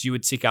intelligence you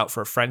would seek out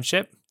for a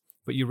friendship,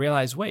 but you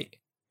realize, wait,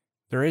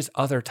 there is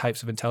other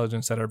types of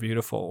intelligence that are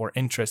beautiful, or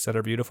interests that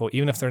are beautiful,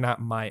 even if they're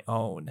not my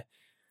own.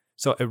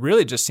 So it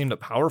really just seemed a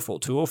powerful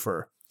tool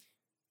for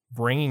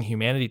bringing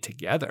humanity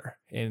together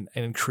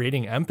and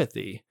creating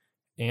empathy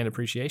and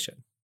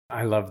appreciation.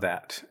 I love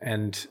that.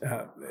 And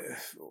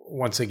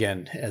once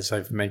again, as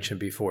I've mentioned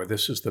before,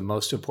 this is the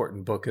most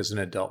important book as an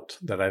adult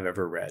that I've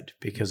ever read,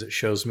 because it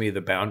shows me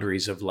the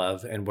boundaries of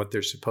love and what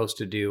they're supposed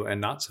to do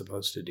and not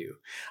supposed to do.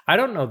 I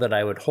don't know that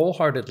I would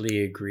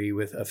wholeheartedly agree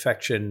with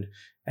affection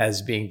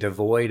as being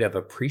devoid of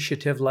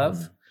appreciative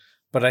love,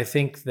 but I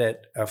think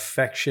that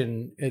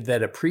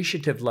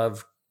appreciative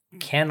love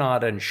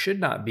cannot and should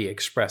not be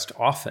expressed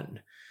often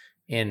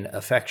in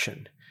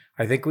affection.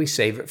 I think we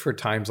save it for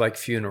times like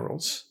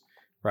funerals,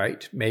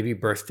 right? Maybe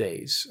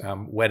birthdays,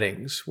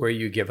 weddings, where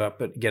you get up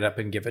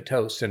and give a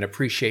toast and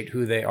appreciate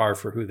who they are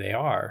for who they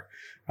are.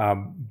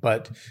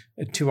 But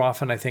too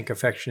often, I think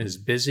affection is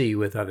busy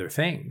with other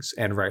things,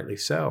 and rightly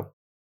so.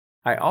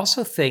 I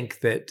also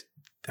think that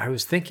I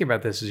was thinking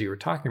about this as you were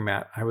talking,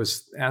 Matt. I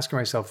was asking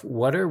myself,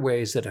 what are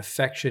ways that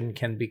affection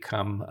can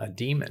become a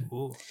demon?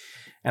 Ooh.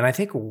 And I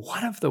think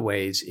one of the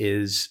ways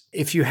is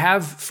if you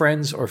have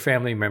friends or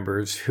family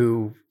members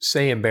who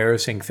say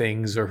embarrassing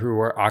things or who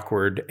are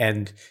awkward,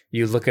 and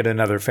you look at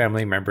another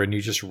family member and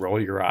you just roll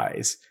your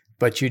eyes,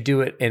 but you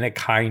do it in a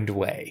kind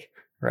way,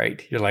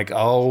 right? You're like,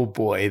 oh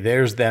boy,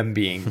 there's them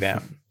being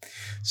them.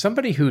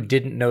 Somebody who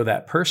didn't know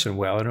that person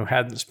well and who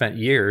hadn't spent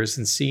years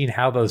and seen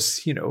how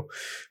those,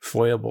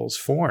 foibles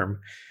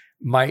form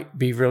might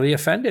be really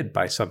offended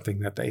by something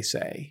that they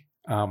say.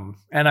 And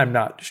I'm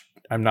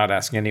not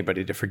asking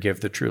anybody to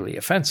forgive the truly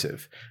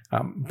offensive,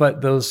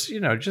 but those,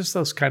 just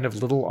those kind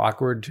of little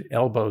awkward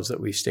elbows that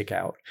we stick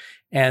out.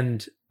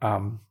 And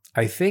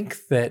I think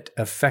that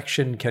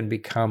affection can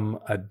become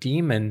a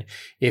demon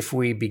if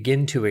we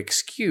begin to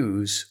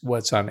excuse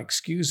what's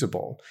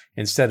unexcusable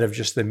instead of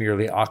just the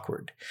merely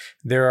awkward.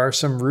 There are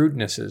some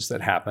rudenesses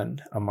that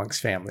happen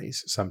amongst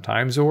families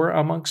sometimes, or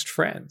amongst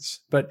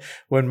friends. But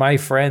when my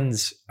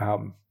friends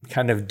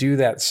kind of do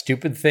that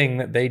stupid thing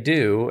that they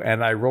do,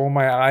 and I roll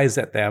my eyes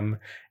at them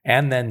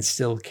and then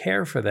still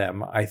care for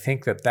them, I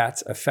think that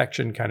that's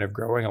affection kind of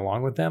growing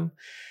along with them.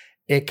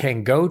 It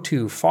can go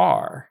too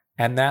far.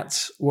 And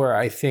that's where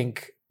I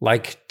think,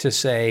 like to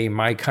say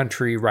my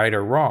country, right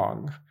or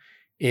wrong,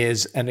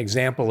 is an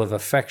example of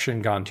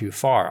affection gone too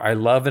far. I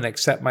love and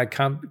accept my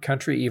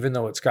country, even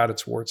though it's got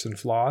its warts and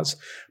flaws.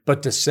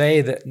 But to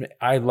say that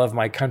I love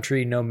my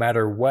country no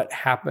matter what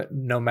happened,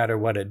 no matter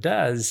what it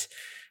does,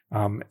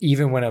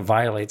 even when it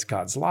violates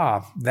God's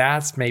law,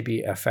 that's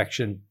maybe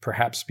affection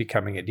perhaps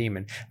becoming a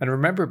demon. And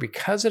remember,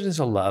 because it is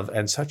a love,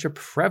 and such a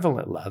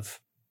prevalent love,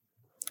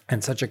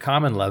 and such a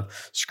common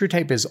love,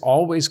 Screwtape is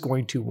always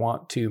going to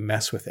want to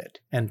mess with it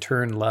and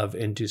turn love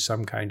into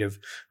some kind of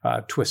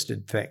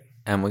twisted thing.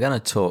 And we're going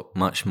to talk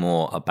much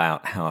more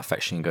about how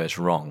affection goes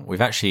wrong.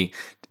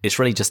 It's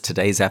really just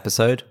today's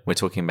episode. We're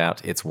talking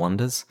about its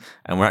wonders.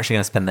 And we're actually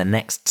going to spend the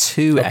next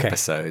two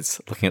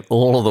episodes looking at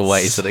all of the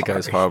ways that it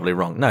goes horribly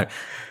wrong. No,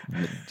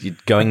 you're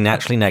going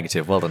naturally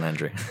negative. Well done,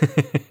 Andrew.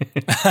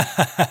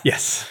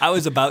 Yes. I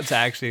was about to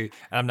actually,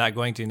 I'm not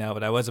going to now,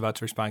 but I was about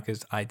to respond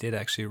because I did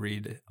actually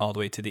read all the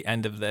way to the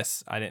end of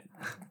this. I didn't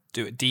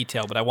do it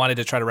detail, but I wanted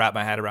to try to wrap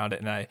my head around it.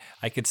 And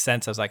I could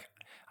sense, I was like,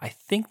 I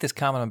think this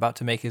comment I'm about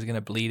to make is going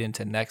to bleed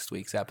into next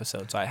week's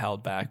episode. So I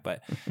held back,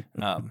 but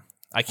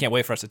I can't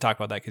wait for us to talk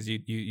about that because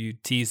you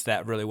teased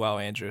that really well,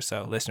 Andrew.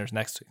 So listeners,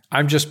 next week.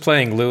 I'm just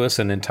playing Lewis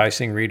and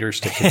enticing readers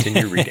to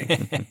continue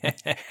reading.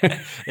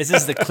 This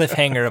is the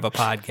cliffhanger of a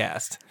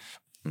podcast.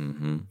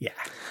 Mm-hmm. Yeah.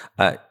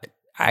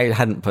 I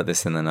hadn't put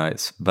this in the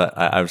notes, but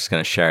I was just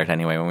going to share it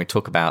anyway. When we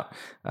talk about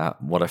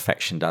what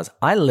affection does,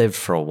 I lived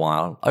for a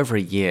while, over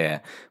a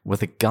year,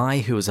 with a guy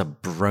who was a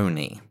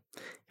brony.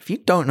 If you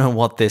don't know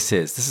what this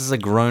is a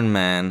grown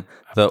man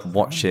that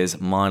watches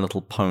My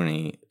Little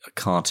Pony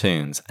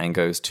cartoons and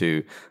goes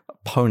to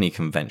pony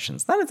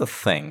conventions. That is a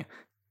thing.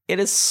 It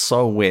is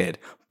so weird,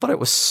 but it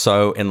was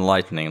so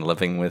enlightening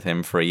living with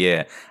him for a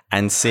year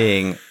and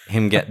seeing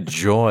him get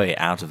joy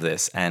out of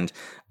this and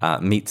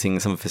meeting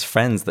some of his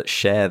friends that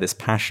share this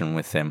passion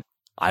with him.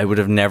 I would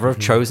have never have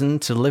chosen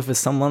to live with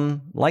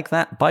someone like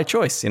that by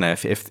choice.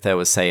 If there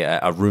was, say,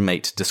 a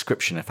roommate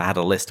description, if I had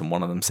a list and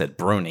one of them said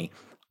brony,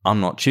 I'm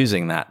not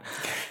choosing that.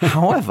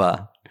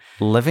 However,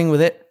 living with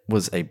it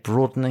was a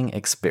broadening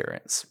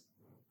experience.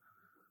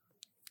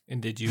 And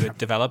did you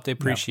develop the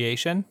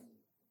appreciation?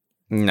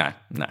 No,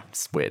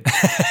 it's weird.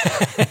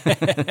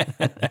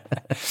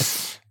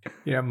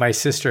 My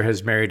sister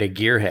has married a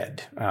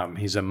gearhead.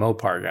 He's a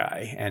Mopar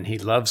guy, and he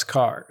loves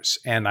cars.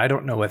 And I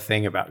don't know a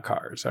thing about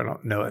cars. I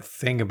don't know a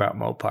thing about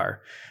Mopar.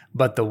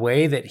 But the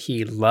way that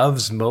he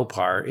loves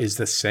Mopar is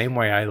the same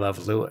way I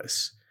love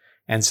Lewis.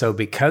 And so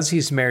because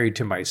he's married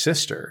to my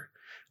sister,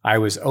 I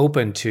was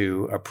open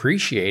to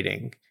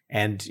appreciating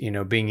and,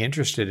 being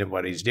interested in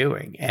what he's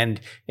doing and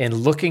in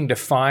looking to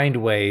find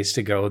ways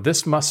to go,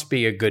 this must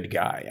be a good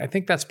guy. I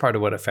think that's part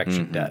of what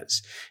affection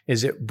does,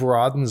 is it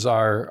broadens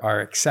our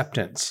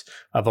acceptance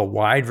of a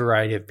wide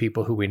variety of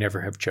people who we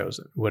never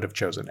would have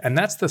chosen. And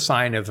that's the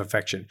sign of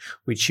affection.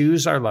 We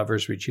choose our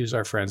lovers, we choose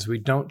our friends. We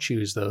don't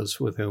choose those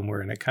with whom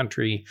we're in a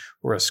country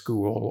or a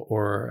school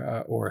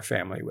or a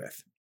family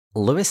with.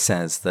 Lewis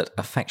says that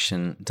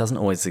affection doesn't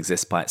always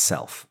exist by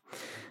itself.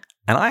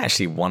 And I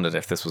actually wondered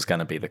if this was going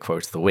to be the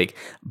quote of the week,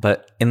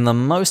 but in the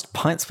most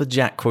Pints with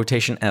Jack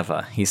quotation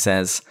ever, he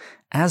says,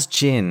 "As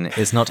gin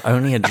is not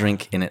only a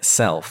drink in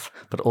itself,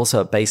 but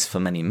also a base for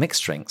many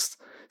mixed drinks,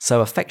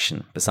 so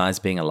affection, besides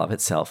being a love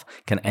itself,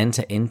 can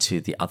enter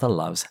into the other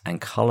loves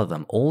and color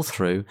them all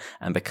through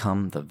and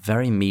become the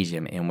very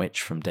medium in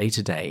which from day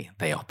to day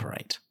they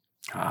operate."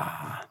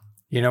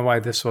 You know why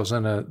this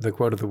wasn't the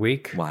quote of the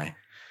week? Why?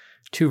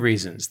 2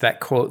 reasons. That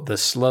quote, the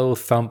slow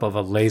thump of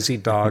a lazy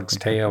dog's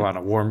tail on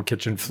a warm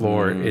kitchen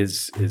floor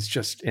is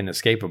just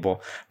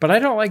inescapable. But I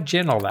don't like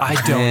gin all that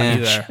much. I don't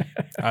either.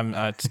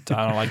 I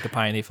don't like the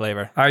piney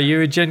flavor. Are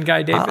you a gin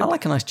guy, David? I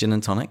like a nice gin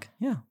and tonic.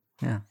 Yeah.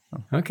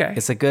 Okay.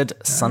 It's a good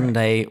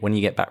Sunday when you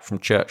get back from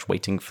church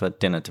waiting for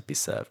dinner to be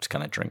served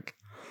kind of drink.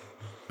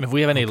 If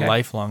we have any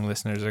lifelong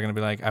listeners, they're going to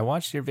be like, I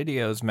watched your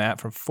videos,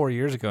 Matt, from 4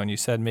 years ago, and you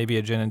said maybe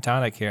a gin and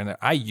tonic here and there.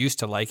 I used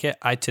to like it.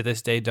 I, to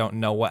this day, don't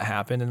know what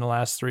happened in the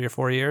last 3 or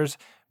 4 years,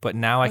 but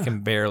now I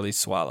can barely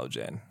swallow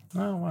gin.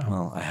 Oh, wow.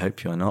 Well, I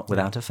hope you're not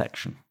without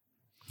affection.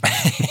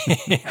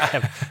 I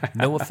have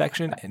no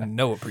affection and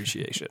no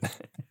appreciation.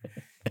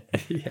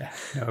 Yeah,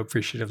 no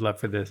appreciative love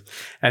for this.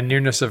 And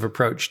nearness of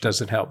approach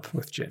doesn't help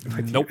with gin.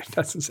 Nope. It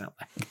doesn't sound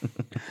like.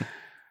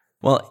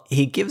 Well,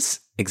 he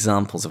gives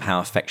examples of how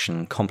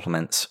affection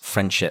complements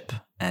friendship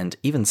and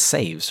even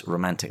saves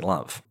romantic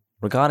love.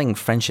 Regarding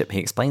friendship, he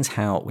explains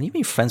how when you've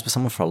been friends with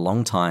someone for a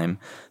long time,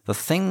 the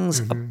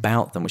things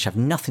about them which have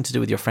nothing to do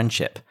with your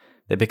friendship,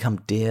 they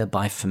become dear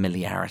by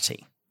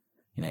familiarity.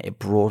 It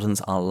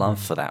broadens our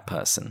love for that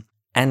person.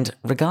 And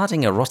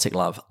regarding erotic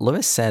love,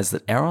 Lewis says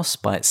that eros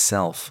by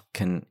itself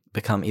can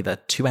become either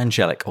too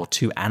angelic or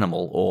too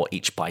animal, or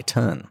each by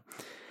turn.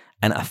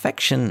 And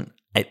affection,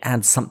 it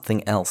adds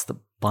something else that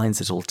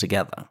binds it all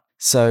together.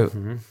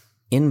 So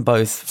in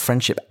both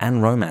friendship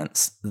and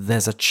romance,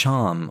 there's a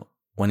charm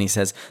when he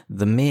says,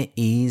 the mere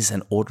ease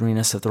and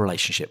ordinariness of the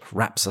relationship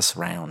wraps us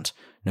round.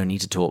 No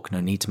need to talk, no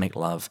need to make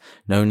love,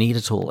 no need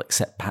at all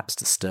except perhaps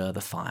to stir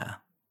the fire.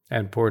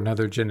 And pour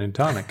another gin and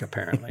tonic,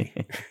 apparently.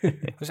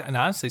 And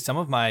honestly, some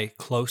of my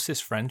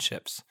closest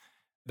friendships,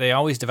 they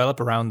always develop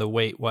around the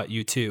wait, what,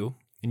 you too,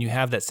 and you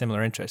have that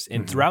similar interest.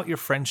 And throughout your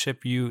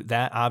friendship,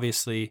 that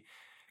obviously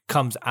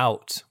comes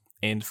out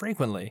and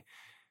frequently.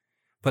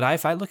 But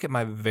if I look at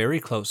my very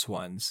close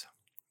ones,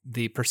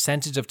 the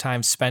percentage of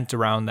time spent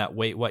around that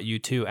wait, what, you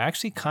too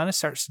actually kind of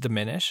starts to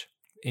diminish,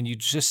 and you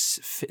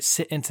just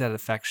sit into that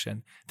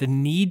affection. The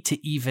need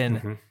to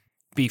even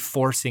be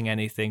forcing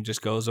anything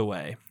just goes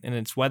away. And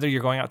it's whether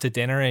you're going out to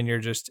dinner and you're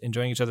just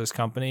enjoying each other's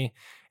company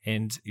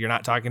and you're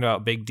not talking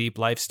about big, deep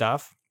life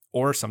stuff,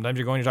 or sometimes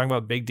you're talking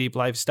about big, deep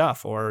life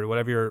stuff or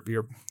whatever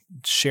your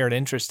shared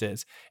interest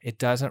is. It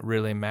doesn't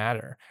really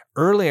matter.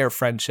 Earlier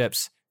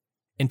friendships,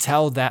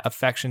 until that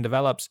affection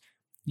develops,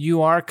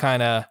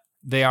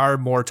 they are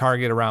more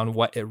targeted around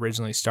what it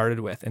originally started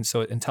with. And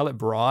so until it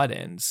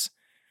broadens,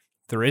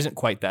 there isn't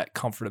quite that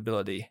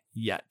comfortability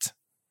yet.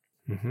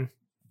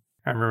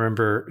 I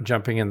remember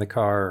jumping in the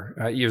car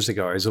years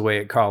ago. I was away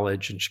at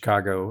college in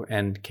Chicago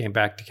and came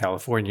back to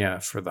California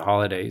for the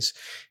holidays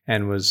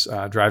and was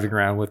driving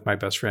around with my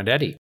best friend,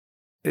 Eddie.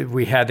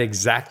 We had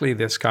exactly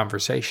this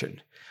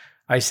conversation.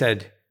 I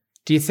said,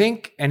 do you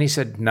think? And he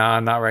said,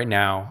 nah, not right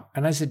now.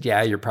 And I said,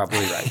 yeah, you're probably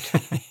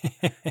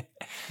right.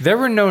 There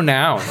were no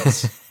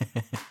nouns.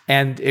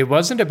 And it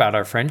wasn't about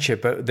our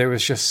friendship, but there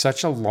was just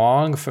such a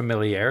long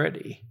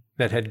familiarity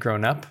that had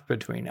grown up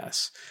between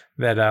us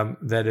that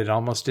it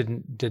almost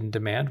didn't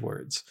demand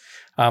words.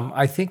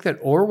 I think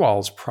that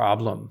Orwell's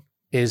problem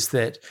is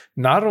that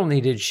not only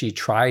did she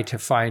try to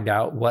find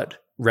out what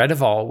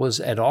Redival was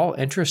at all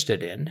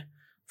interested in,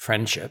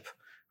 friendship,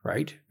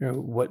 right?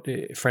 What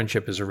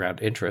friendship is around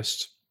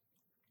interests.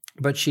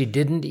 but she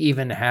didn't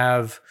even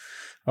have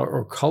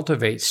or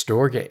cultivate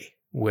storge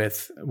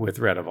with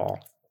Redival.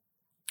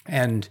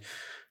 And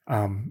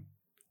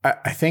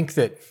I think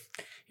that,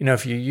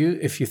 if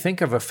you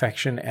think of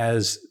affection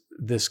as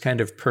this kind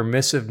of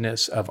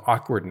permissiveness of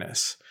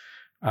awkwardness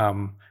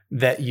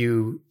that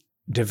you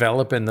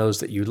develop in those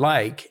that you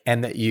like,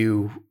 and that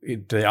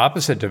the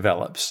opposite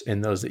develops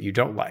in those that you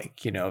don't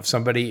like. If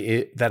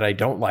somebody that I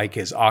don't like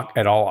is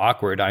at all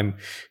awkward, I'm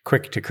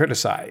quick to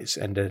criticize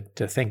and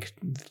to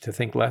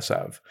think less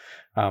of.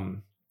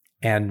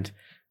 And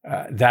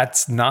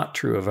that's not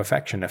true of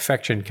affection.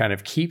 Affection kind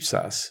of keeps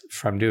us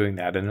from doing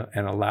that and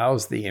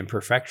allows the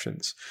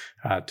imperfections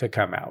to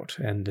come out.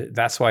 And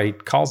that's why he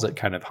calls it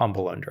kind of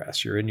humble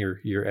undress. You're in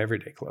your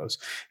everyday clothes.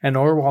 And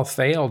Orwell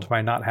failed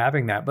by not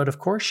having that. But of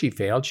course she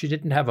failed. She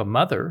didn't have a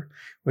mother,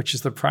 which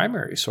is the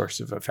primary source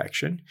of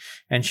affection.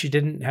 And she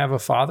didn't have a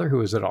father who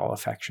was at all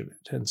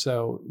affectionate. And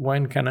so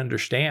one can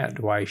understand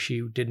why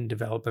she didn't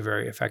develop a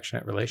very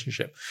affectionate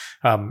relationship.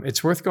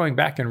 It's worth going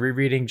back and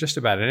rereading just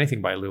about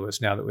anything by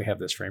Lewis now that we have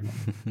this framework.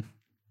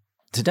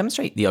 To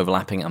demonstrate the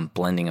overlapping and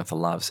blending of the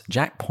loves,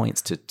 Jack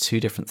points to two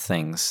different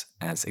things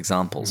as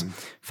examples.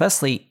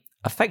 Firstly,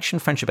 affection,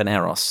 friendship, and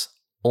eros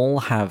all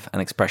have an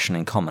expression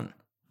in common,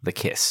 the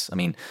kiss. I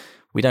mean,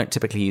 we don't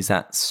typically use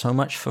that so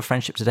much for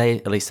friendship today,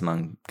 at least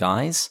among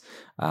guys,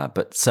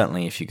 but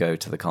certainly if you go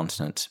to the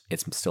continent,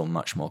 it's still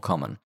much more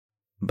common.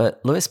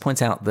 But Lewis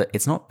points out that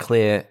it's not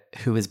clear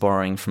who is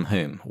borrowing from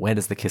whom. Where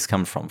does the kiss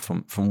come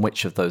from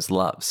which of those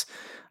loves?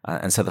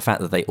 And so the fact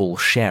that they all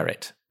share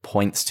it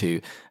points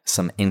to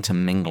some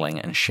intermingling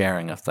and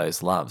sharing of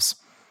those loves.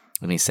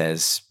 And he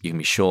says, you can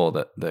be sure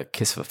that the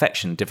kiss of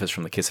affection differs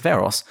from the kiss of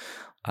eros,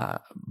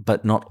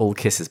 but not all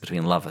kisses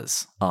between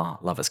lovers are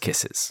lovers'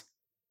 kisses,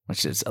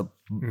 which is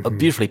a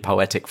beautifully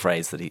poetic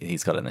phrase that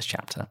he's got in this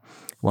chapter.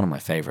 One of my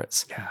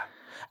favorites. Yeah.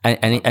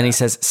 And he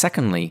says,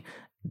 secondly,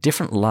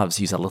 different loves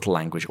use a little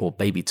language or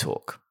baby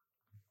talk.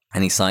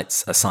 And he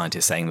cites a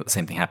scientist saying that the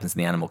same thing happens in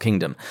the animal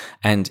kingdom.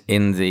 And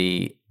in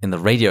the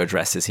radio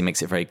addresses, he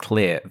makes it very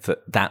clear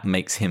that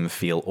makes him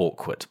feel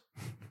awkward.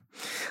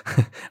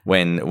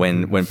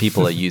 when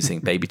people are using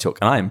baby talk,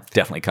 and I'm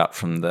definitely cut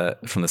from the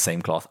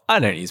same cloth. I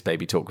don't use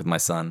baby talk with my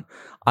son.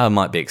 I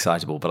might be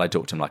excitable, but I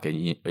talk to him like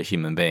a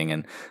human being.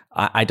 And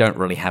I don't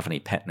really have any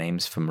pet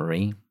names for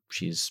Marie.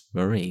 She's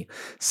Marie.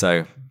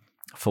 So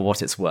for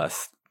what it's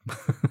worth.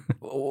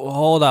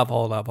 Hold up.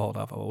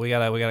 We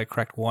gotta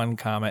correct one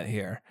comment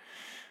here.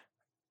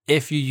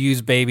 If you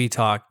use baby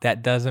talk,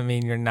 that doesn't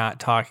mean you're not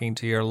talking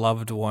to your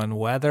loved one,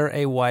 whether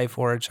a wife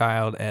or a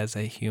child, as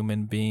a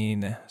human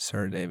being,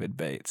 Sir David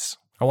Bates.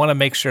 I want to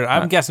make sure.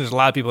 I'm guessing there's a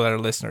lot of people that are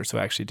listeners who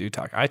actually do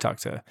talk. I talk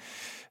to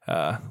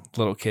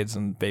little kids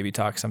and baby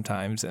talk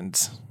sometimes, and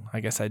I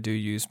guess I do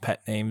use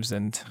pet names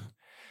and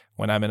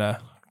when I'm in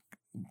a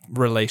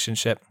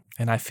relationship,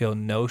 and I feel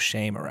no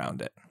shame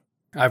around it.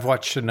 I've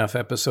watched enough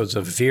episodes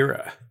of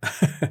Vera,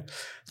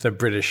 the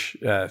British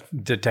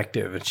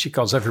detective, and she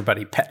calls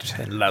everybody pet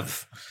and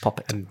love.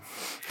 Poppet.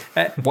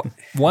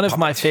 One of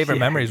my favorite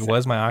memories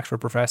was my Oxford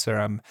professor.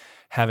 I'm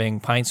having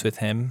pints with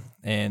him,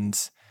 and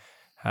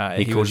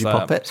he called you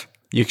Poppet?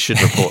 You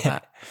should report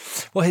that.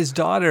 Well, his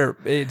daughter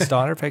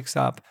picks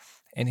up,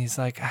 and he's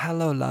like,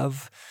 "Hello,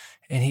 love,"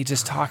 and he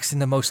just talks in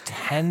the most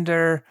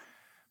tender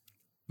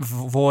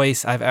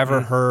voice I've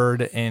ever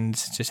heard, and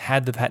just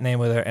had the pet name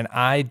with her, and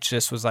I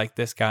just was like,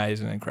 this guy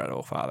is an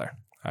incredible father.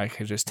 I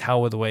could just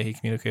tell with the way he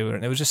communicated with her,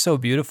 and it was just so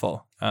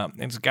beautiful. And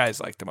this guy's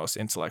like the most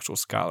intellectual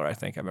scholar I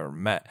think I've ever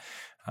met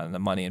in the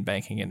money and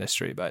banking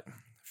industry, but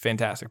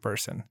fantastic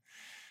person.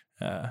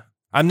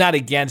 I'm not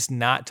against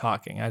not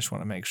talking. I just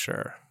want to make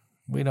sure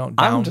we don't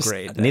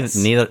downgrade this.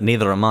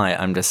 Neither am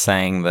I. I'm just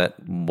saying that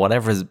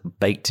whatever is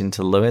baked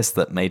into Lewis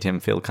that made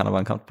him feel kind of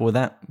uncomfortable with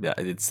that, yeah,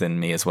 it's in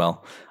me as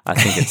well. I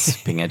think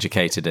it's being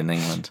educated in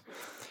England.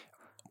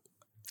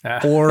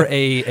 Or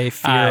a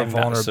fear of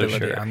vulnerability.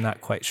 So sure. I'm not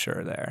quite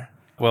sure there.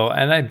 Well,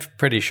 and I'm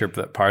pretty sure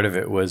that part of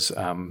it was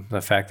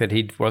the fact that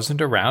he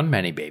wasn't around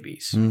many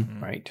babies,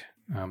 right?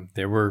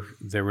 There were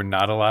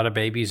not a lot of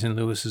babies in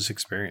Lewis's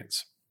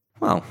experience.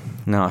 Well,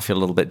 now I feel a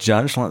little bit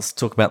judged. Let's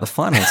talk about the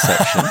final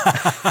section.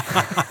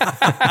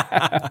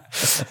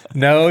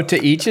 No,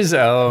 to each his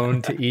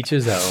own. To each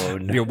his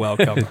own. You're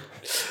welcome.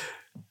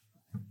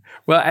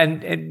 Well,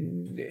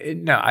 and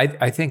no,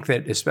 I think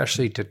that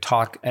especially to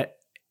talk in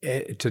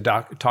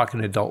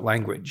adult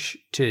language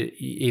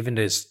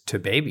to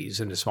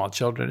babies and to small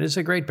children is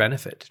a great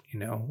benefit.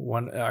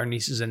 Our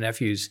nieces and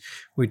nephews,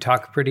 we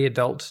talk pretty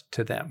adult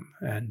to them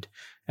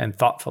and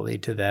thoughtfully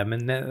to them.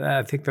 And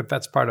I think that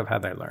that's part of how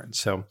they learn.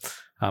 So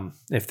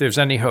if there's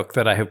any hook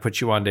that I have put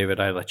you on, David,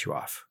 I let you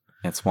off.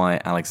 That's why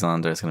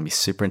Alexander is going to be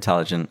super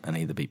intelligent and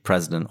either be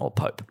president or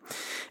pope.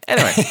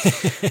 Anyway,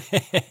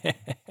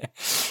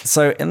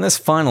 so in this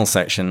final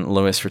section,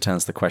 Lewis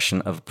returns the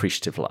question of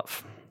appreciative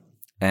love.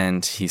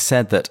 And he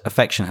said that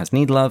affection has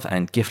need love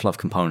and gift love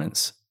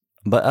components.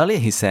 But earlier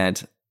he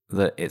said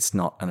that it's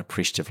not an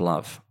appreciative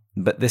love.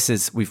 But this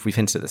is, we've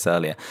hinted at this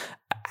earlier.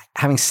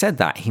 Having said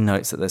that, he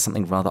notes that there's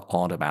something rather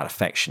odd about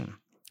affection.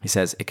 He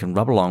says, it can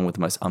rub along with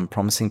the most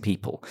unpromising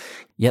people.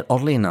 Yet,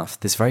 oddly enough,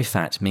 this very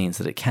fact means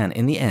that it can,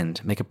 in the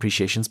end, make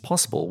appreciations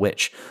possible,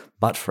 which,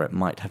 but for it,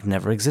 might have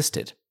never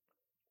existed.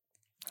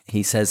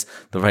 He says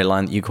the very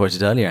line that you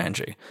quoted earlier,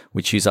 Andrew,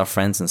 we choose our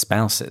friends and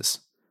spouses.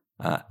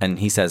 And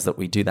he says that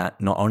we do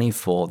that not only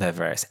for their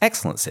various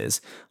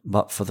excellences,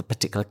 but for the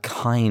particular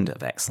kind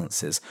of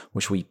excellences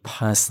which we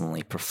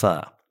personally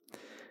prefer.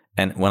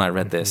 And when I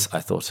read this, I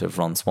thought of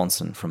Ron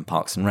Swanson from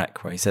Parks and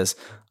Rec, where he says,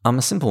 I'm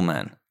a simple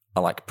man. I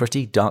like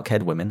pretty,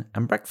 dark-haired women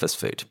and breakfast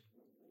food.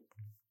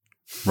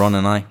 Ron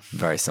and I,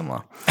 very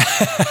similar.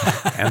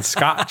 And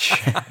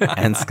scotch.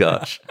 And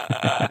scotch.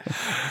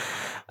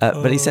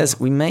 But he says,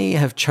 we may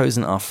have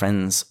chosen our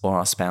friends or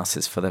our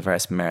spouses for their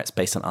various merits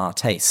based on our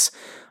tastes.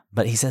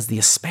 But he says the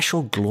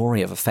especial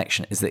glory of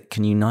affection is that it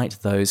can unite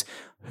those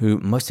who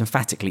most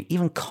emphatically,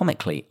 even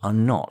comically, are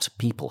not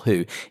people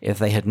who, if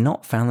they had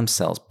not found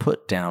themselves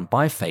put down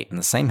by fate in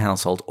the same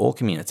household or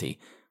community,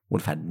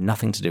 would have had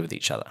nothing to do with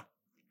each other.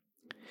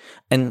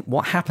 And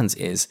what happens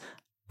is,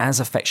 as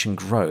affection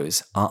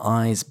grows, our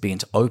eyes begin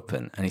to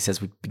open, and he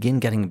says we begin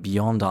getting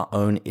beyond our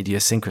own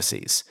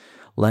idiosyncrasies,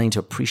 learning to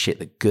appreciate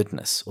the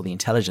goodness or the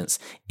intelligence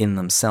in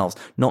themselves,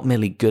 not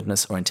merely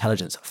goodness or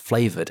intelligence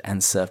flavored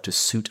and served to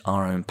suit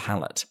our own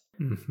palate.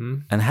 Mm-hmm.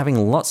 And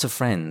having lots of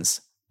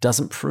friends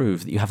doesn't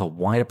prove that you have a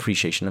wide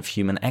appreciation of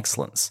human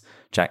excellence.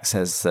 Jack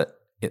says that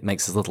it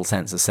makes as little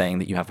sense as saying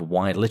that you have a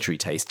wide literary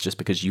taste just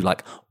because you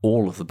like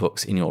all of the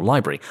books in your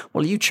library.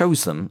 Well, you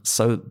chose them,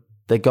 so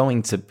they're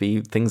going to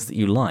be things that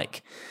you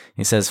like.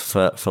 He says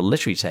for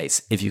literary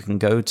tastes, if you can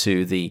go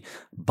to the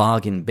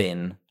bargain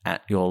bin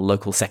at your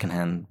local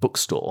secondhand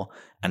bookstore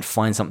and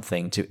find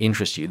something to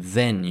interest you,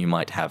 then you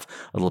might have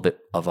a little bit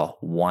of a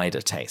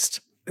wider taste.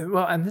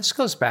 Well, and this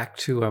goes back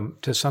to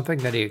something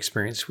that he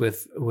experienced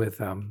with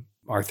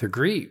Arthur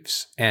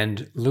Greaves.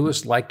 And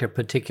Lewis liked a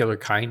particular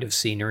kind of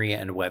scenery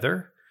and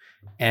weather,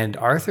 and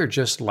Arthur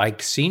just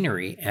liked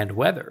scenery and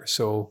weather.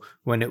 So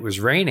when it was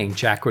raining,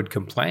 Jack would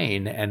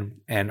complain,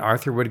 and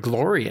Arthur would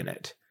glory in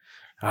it.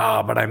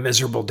 But I'm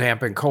miserable,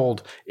 damp, and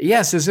cold.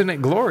 Yes, isn't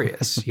it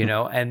glorious?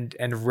 And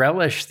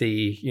relish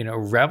the,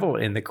 revel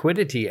in the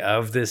quiddity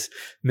of this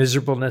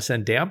miserableness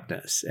and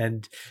dampness,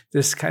 and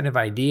this kind of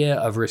idea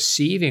of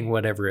receiving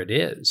whatever it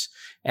is.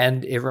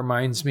 And it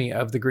reminds me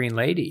of the Green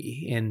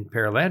Lady in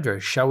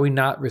Perelandra. Shall we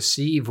not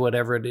receive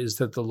whatever it is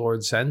that the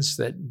Lord sends,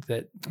 that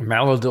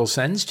Maladil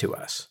sends to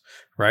us,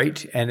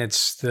 right? And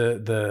it's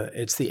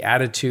the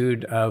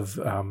attitude of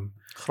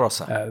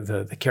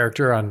the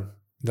character on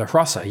the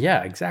Hrossa,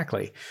 yeah,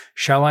 exactly.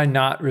 Shall I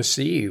not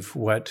receive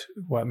what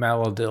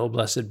Maladil,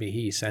 blessed be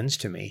he, sends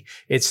to me?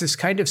 It's this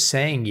kind of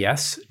saying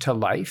yes to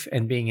life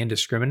and being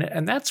indiscriminate,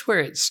 and that's where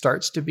it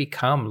starts to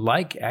become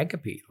like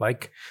agape,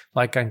 like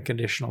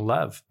unconditional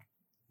love.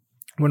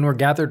 When we're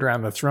gathered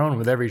around the throne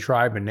with every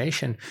tribe and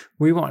nation,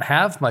 we won't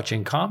have much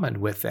in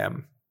common with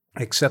them,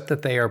 except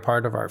that they are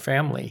part of our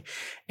family.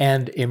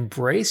 And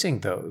embracing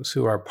those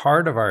who are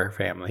part of our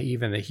family,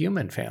 even the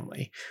human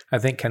family, I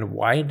think can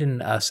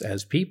widen us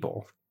as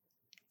people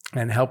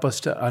and help us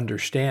to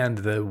understand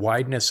the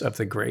wideness of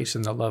the grace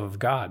and the love of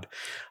God.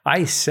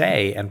 I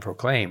say and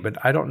proclaim, but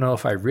I don't know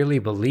if I really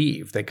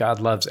believe that God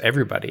loves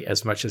everybody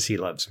as much as he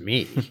loves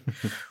me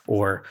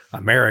or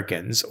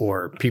Americans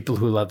or people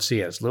who love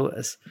C.S.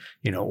 Lewis,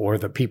 or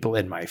the people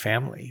in my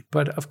family.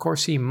 But of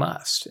course he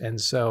must. And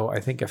so I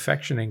think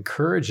affection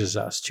encourages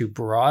us to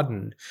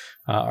broaden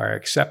our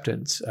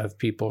acceptance of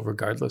people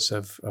regardless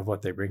of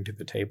what they bring to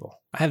the table.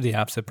 I have the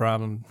opposite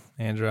problem,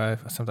 Andrew. I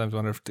sometimes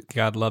wonder if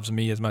God loves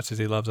me as much as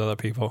he loves other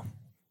people.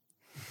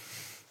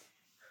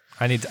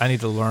 I need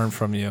to learn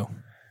from you.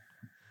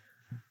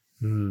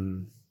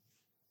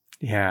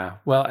 Yeah.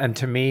 Well, and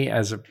to me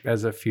as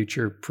a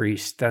future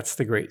priest, that's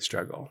the great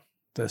struggle.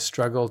 The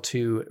struggle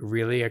to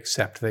really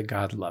accept that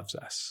God loves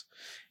us,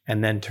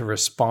 and then to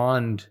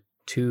respond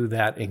to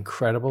that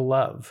incredible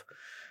love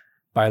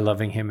by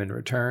loving him in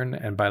return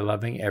and by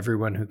loving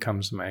everyone who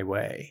comes my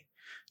way.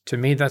 To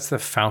me, that's the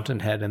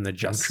fountainhead and the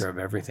juncture of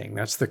everything.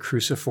 That's the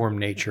cruciform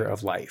nature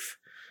of life,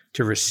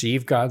 to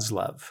receive God's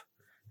love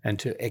and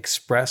to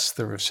express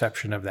the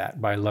reception of that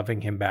by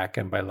loving him back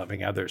and by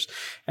loving others.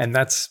 And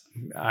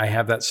I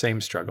have that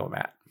same struggle,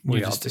 Matt. You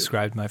just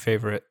described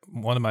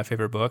one of my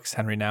favorite books,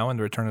 Henry Nouwen,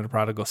 The Return of the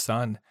Prodigal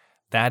Son.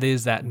 That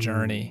is that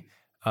journey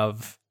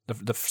of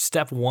the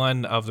step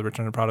one of The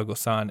Return of the Prodigal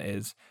Son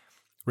is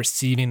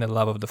receiving the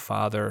love of the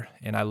Father.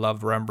 And I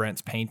love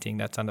Rembrandt's painting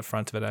that's on the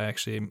front of it. I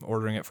actually am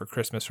ordering it for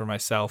Christmas for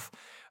myself,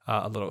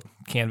 a little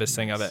canvas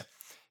thing of it.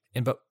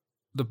 But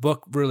the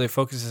book really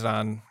focuses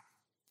on,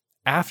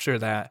 after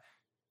that,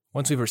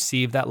 once we've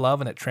received that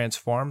love and it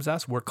transforms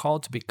us, we're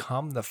called to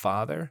become the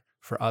Father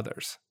for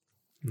others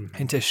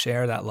and to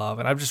share that love.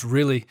 And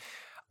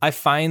I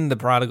find the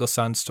prodigal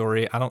son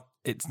story,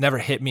 it's never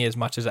hit me as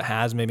much as it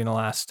has maybe in the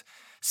last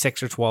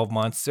 6 or 12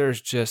 months.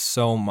 There's just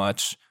so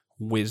much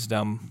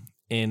wisdom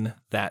in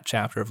that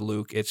chapter of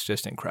Luke. It's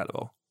just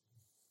incredible.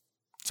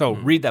 So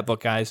read that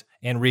book, guys,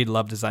 and read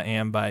Loved as I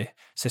Am by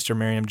Sister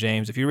Miriam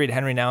James. If you read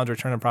Henry Nouwen's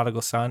Return of the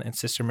Prodigal Son and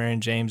Sister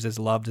Miriam James's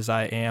Loved as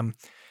I Am,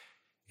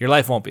 your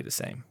life won't be the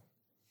same.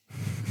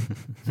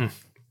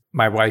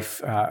 My wife,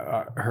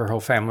 her whole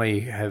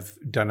family have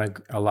done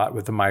a lot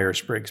with the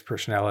Myers-Briggs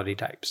personality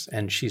types.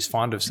 And she's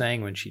fond of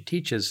saying when she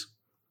teaches,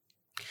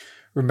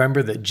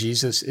 remember that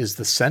Jesus is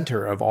the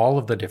center of all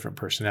of the different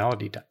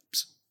personality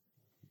types.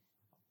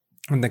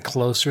 And the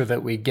closer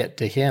that we get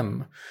to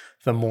him,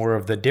 the more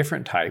of the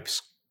different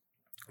types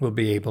we'll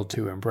be able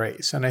to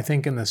embrace. And I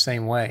think in the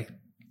same way,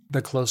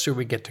 the closer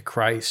we get to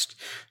Christ,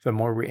 the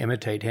more we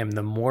imitate him,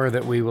 the more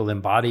that we will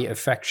embody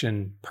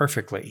affection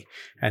perfectly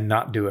and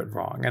not do it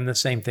wrong. And the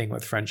same thing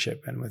with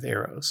friendship and with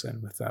Eros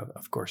and with,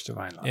 of course,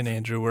 divine love. And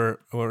Andrew, we're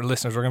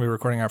listeners, we're going to be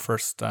recording our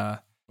first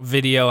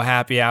video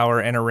happy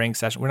hour inner ring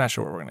session. We're not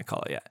sure what we're going to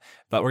call it yet,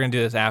 but we're going to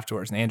do this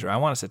afterwards. And Andrew, I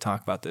want us to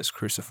talk about this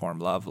cruciform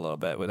love a little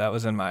bit. That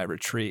was in my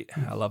retreat.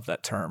 I love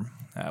that term.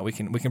 We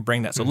can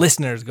bring that. So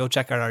listeners, go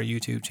check out our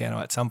YouTube channel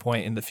at some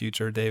point in the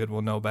future. David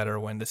will know better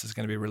when this is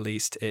going to be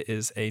released. It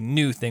is a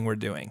new thing we're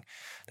doing.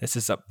 This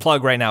is a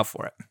plug right now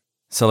for it.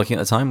 So looking at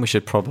the time, we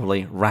should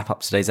probably wrap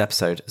up today's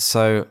episode.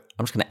 So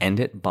I'm just going to end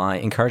it by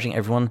encouraging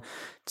everyone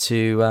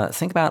to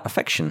think about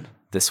affection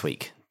this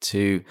week,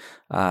 to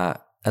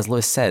as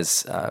Lewis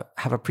says,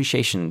 have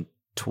appreciation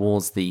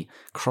towards the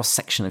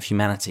cross-section of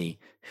humanity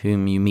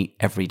whom you meet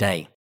every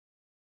day.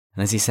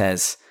 And as he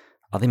says,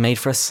 are they made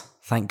for us?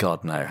 Thank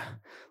God, no.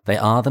 They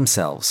are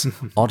themselves,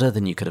 odder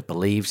than you could have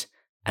believed,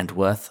 and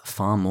worth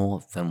far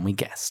more than we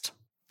guessed.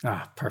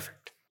 Ah,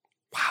 perfect.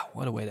 Wow,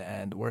 what a way to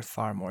end. Worth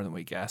far more than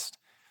we guessed.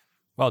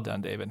 Well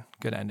done, David.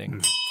 Good ending.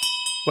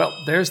 Well,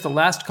 there's the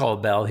last call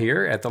bell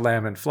here at the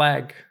Lamb and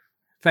Flag.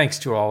 Thanks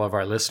to all of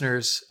our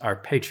listeners, our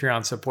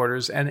Patreon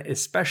supporters, and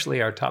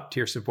especially our top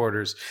tier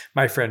supporters,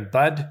 my friend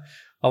Bud,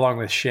 along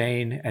with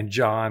Shane and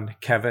John,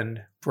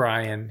 Kevin,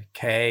 Brian,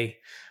 Kay,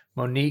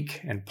 Monique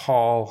and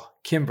Paul,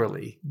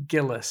 Kimberly,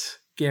 Gillis,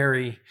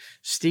 Gary,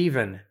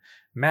 Stephen,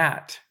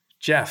 Matt,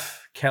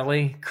 Jeff,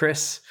 Kelly,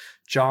 Chris,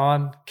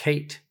 John,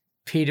 Kate,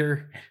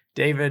 Peter,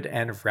 David,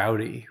 and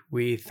Rowdy.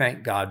 We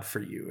thank God for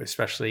you,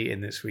 especially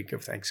in this week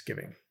of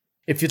Thanksgiving.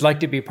 If you'd like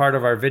to be part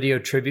of our video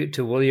tribute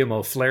to William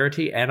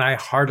O'Flaherty, and I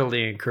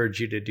heartily encourage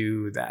you to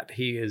do that.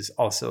 He is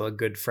also a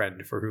good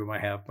friend for whom I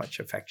have much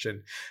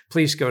affection.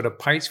 Please go to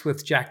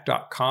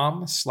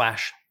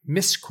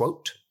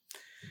pintswithjack.com/misquote.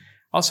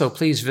 Also,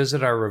 please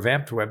visit our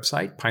revamped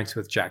website,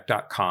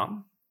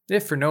 pintswithjack.com.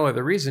 If for no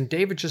other reason,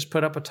 David just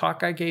put up a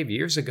talk I gave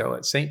years ago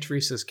at St.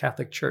 Teresa's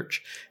Catholic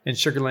Church in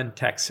Sugar Land,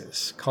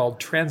 Texas, called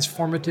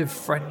Transformative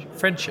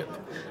Friendship,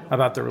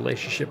 about the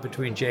relationship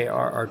between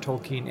J.R.R.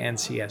 Tolkien and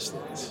C.S.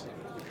 Lewis.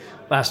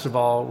 Last of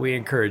all, we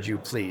encourage you,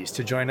 please,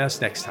 to join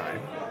us next time.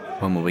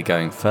 When we'll be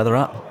going further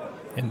up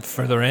and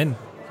further in.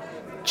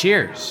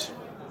 Cheers.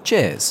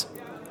 Cheers.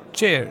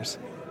 Cheers.